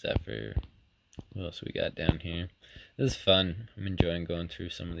 guys. Zephyr. What else we got down here? This is fun. I'm enjoying going through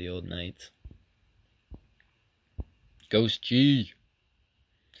some of the old knights. Ghost G.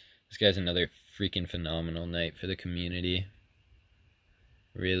 This guy's another freaking phenomenal knight for the community.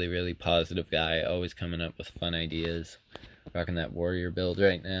 Really, really positive guy. Always coming up with fun ideas. Rocking that warrior build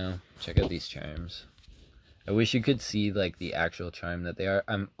right now. Check out these charms. I wish you could see like the actual charm that they are.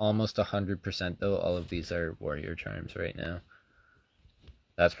 I'm almost 100% though. All of these are warrior charms right now.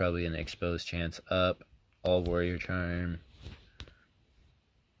 That's probably an exposed chance up. All warrior charm.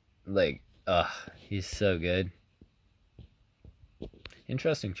 Like, he's so good.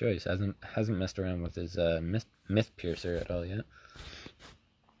 Interesting choice. Hasn't messed around with his myth piercer at all yet.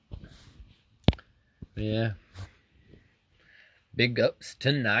 But yeah. Big ups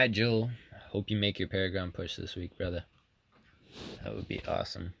to Nigel. Hope you make your Paragon push this week, brother. That would be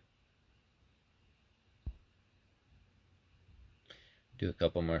awesome. Do a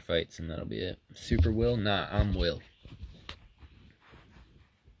couple more fights and that'll be it. Super Will? Nah, I'm Will.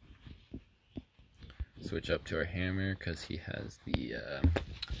 Switch up to our hammer because he has the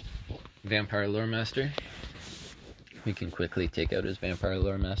Vampire Lore Master. We can quickly take out his Vampire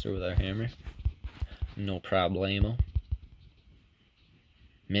Lore Master with our hammer. No problemo.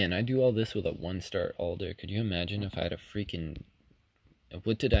 Man, I do all this with a 1-star Alder. Could you imagine if I had a freaking...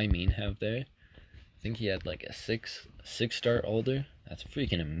 What did I mean have there? I think he had like a 6-star Alder. That's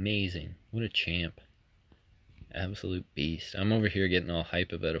freaking amazing. What a champ. Absolute beast. I'm over here getting all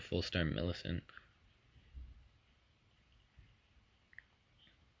hype about a full-star Millicent.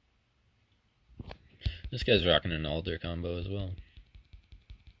 This guy's rocking an Alder combo as well.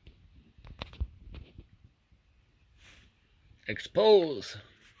 Expose!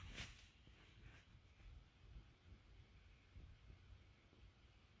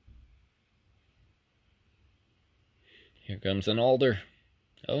 Here comes an Alder.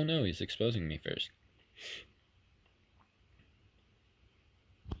 Oh no, he's exposing me first.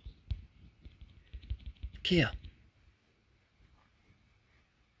 Kia.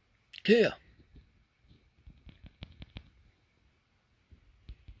 Kia.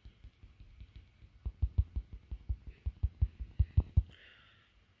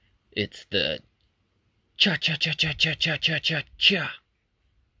 It's the cha-cha-cha-cha-cha-cha-cha-cha.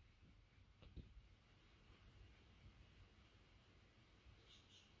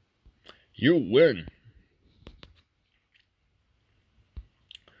 You win.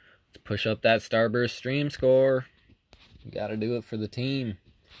 Let's push up that Starburst stream score. You gotta do it for the team.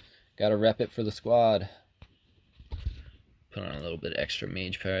 Gotta rep it for the squad. Put on a little bit extra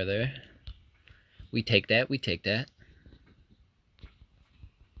mage power there. We take that, we take that.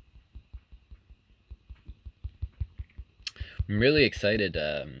 I'm really excited.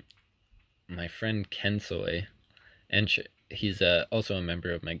 My friend Kensoy, and he's also a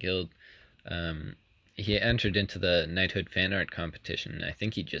member of my guild. He entered into the Knighthood fan art competition. I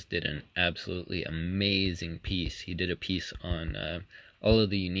think he just did an absolutely amazing piece. He did a piece on all of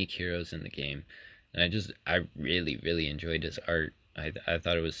the unique heroes in the game, and I really, really enjoyed his art. I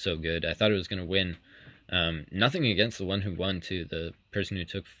thought it was so good. I thought it was going to win. Nothing against the one who won too. The person who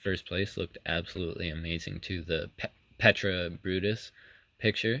took first place looked absolutely amazing too. The Petra Brutus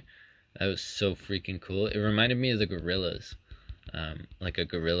picture, that was so freaking cool. It reminded me of the Gorillas, like a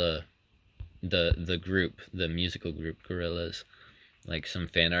gorilla, the group, the musical group Gorillas. like some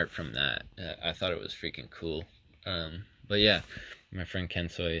fan art from that. I thought it was freaking cool. But yeah, my friend Ken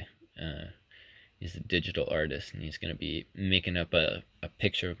Soy, he's a digital artist, and he's gonna be making up a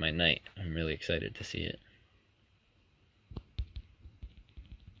picture of my knight. I'm really excited to see it.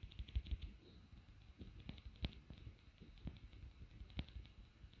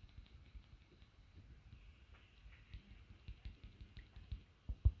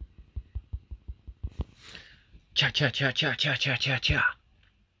 Cha cha cha cha cha cha cha cha.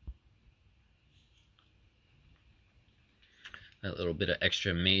 That little bit of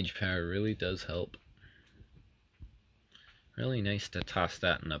extra mage power really does help. Really nice to toss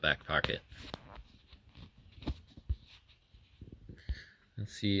that in the back pocket.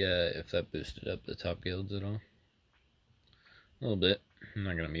 Let's see if that boosted up the top guilds at all. A little bit. I'm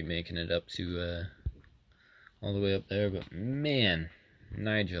not going to be making it up to all the way up there, but man,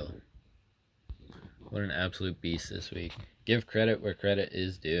 Nigel. What an absolute beast this week. Give credit where credit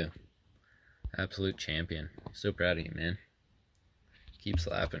is due. Absolute champion. So proud of you, man. Keep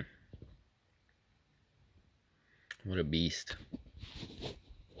slapping. What a beast.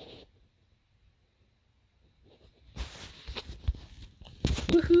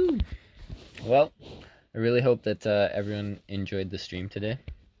 Woohoo! Well, I really hope that everyone enjoyed the stream today.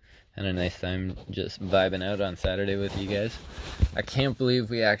 Had a nice time just vibing out on Saturday with you guys. I can't believe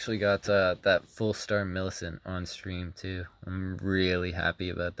we actually got that full star Millicent on stream too. I'm really happy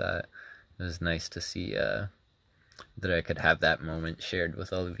about that. It was nice to see that I could have that moment shared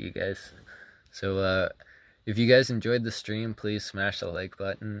with all of you guys. So if you guys enjoyed the stream, please smash the like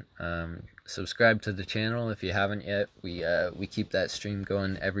button. Subscribe to the channel if you haven't yet. We keep that stream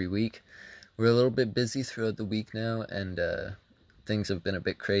going every week. We're a little bit busy throughout the week now, and things have been a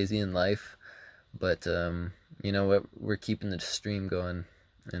bit crazy in life, but you know what, we're keeping the stream going,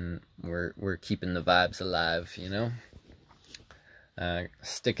 and we're keeping the vibes alive, you know.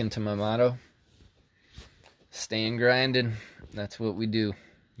 Sticking to my motto, staying grinding. That's what we do,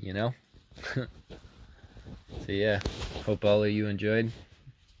 you know. So yeah, hope all of you enjoyed,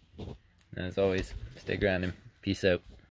 and as always, stay grinding. Peace out.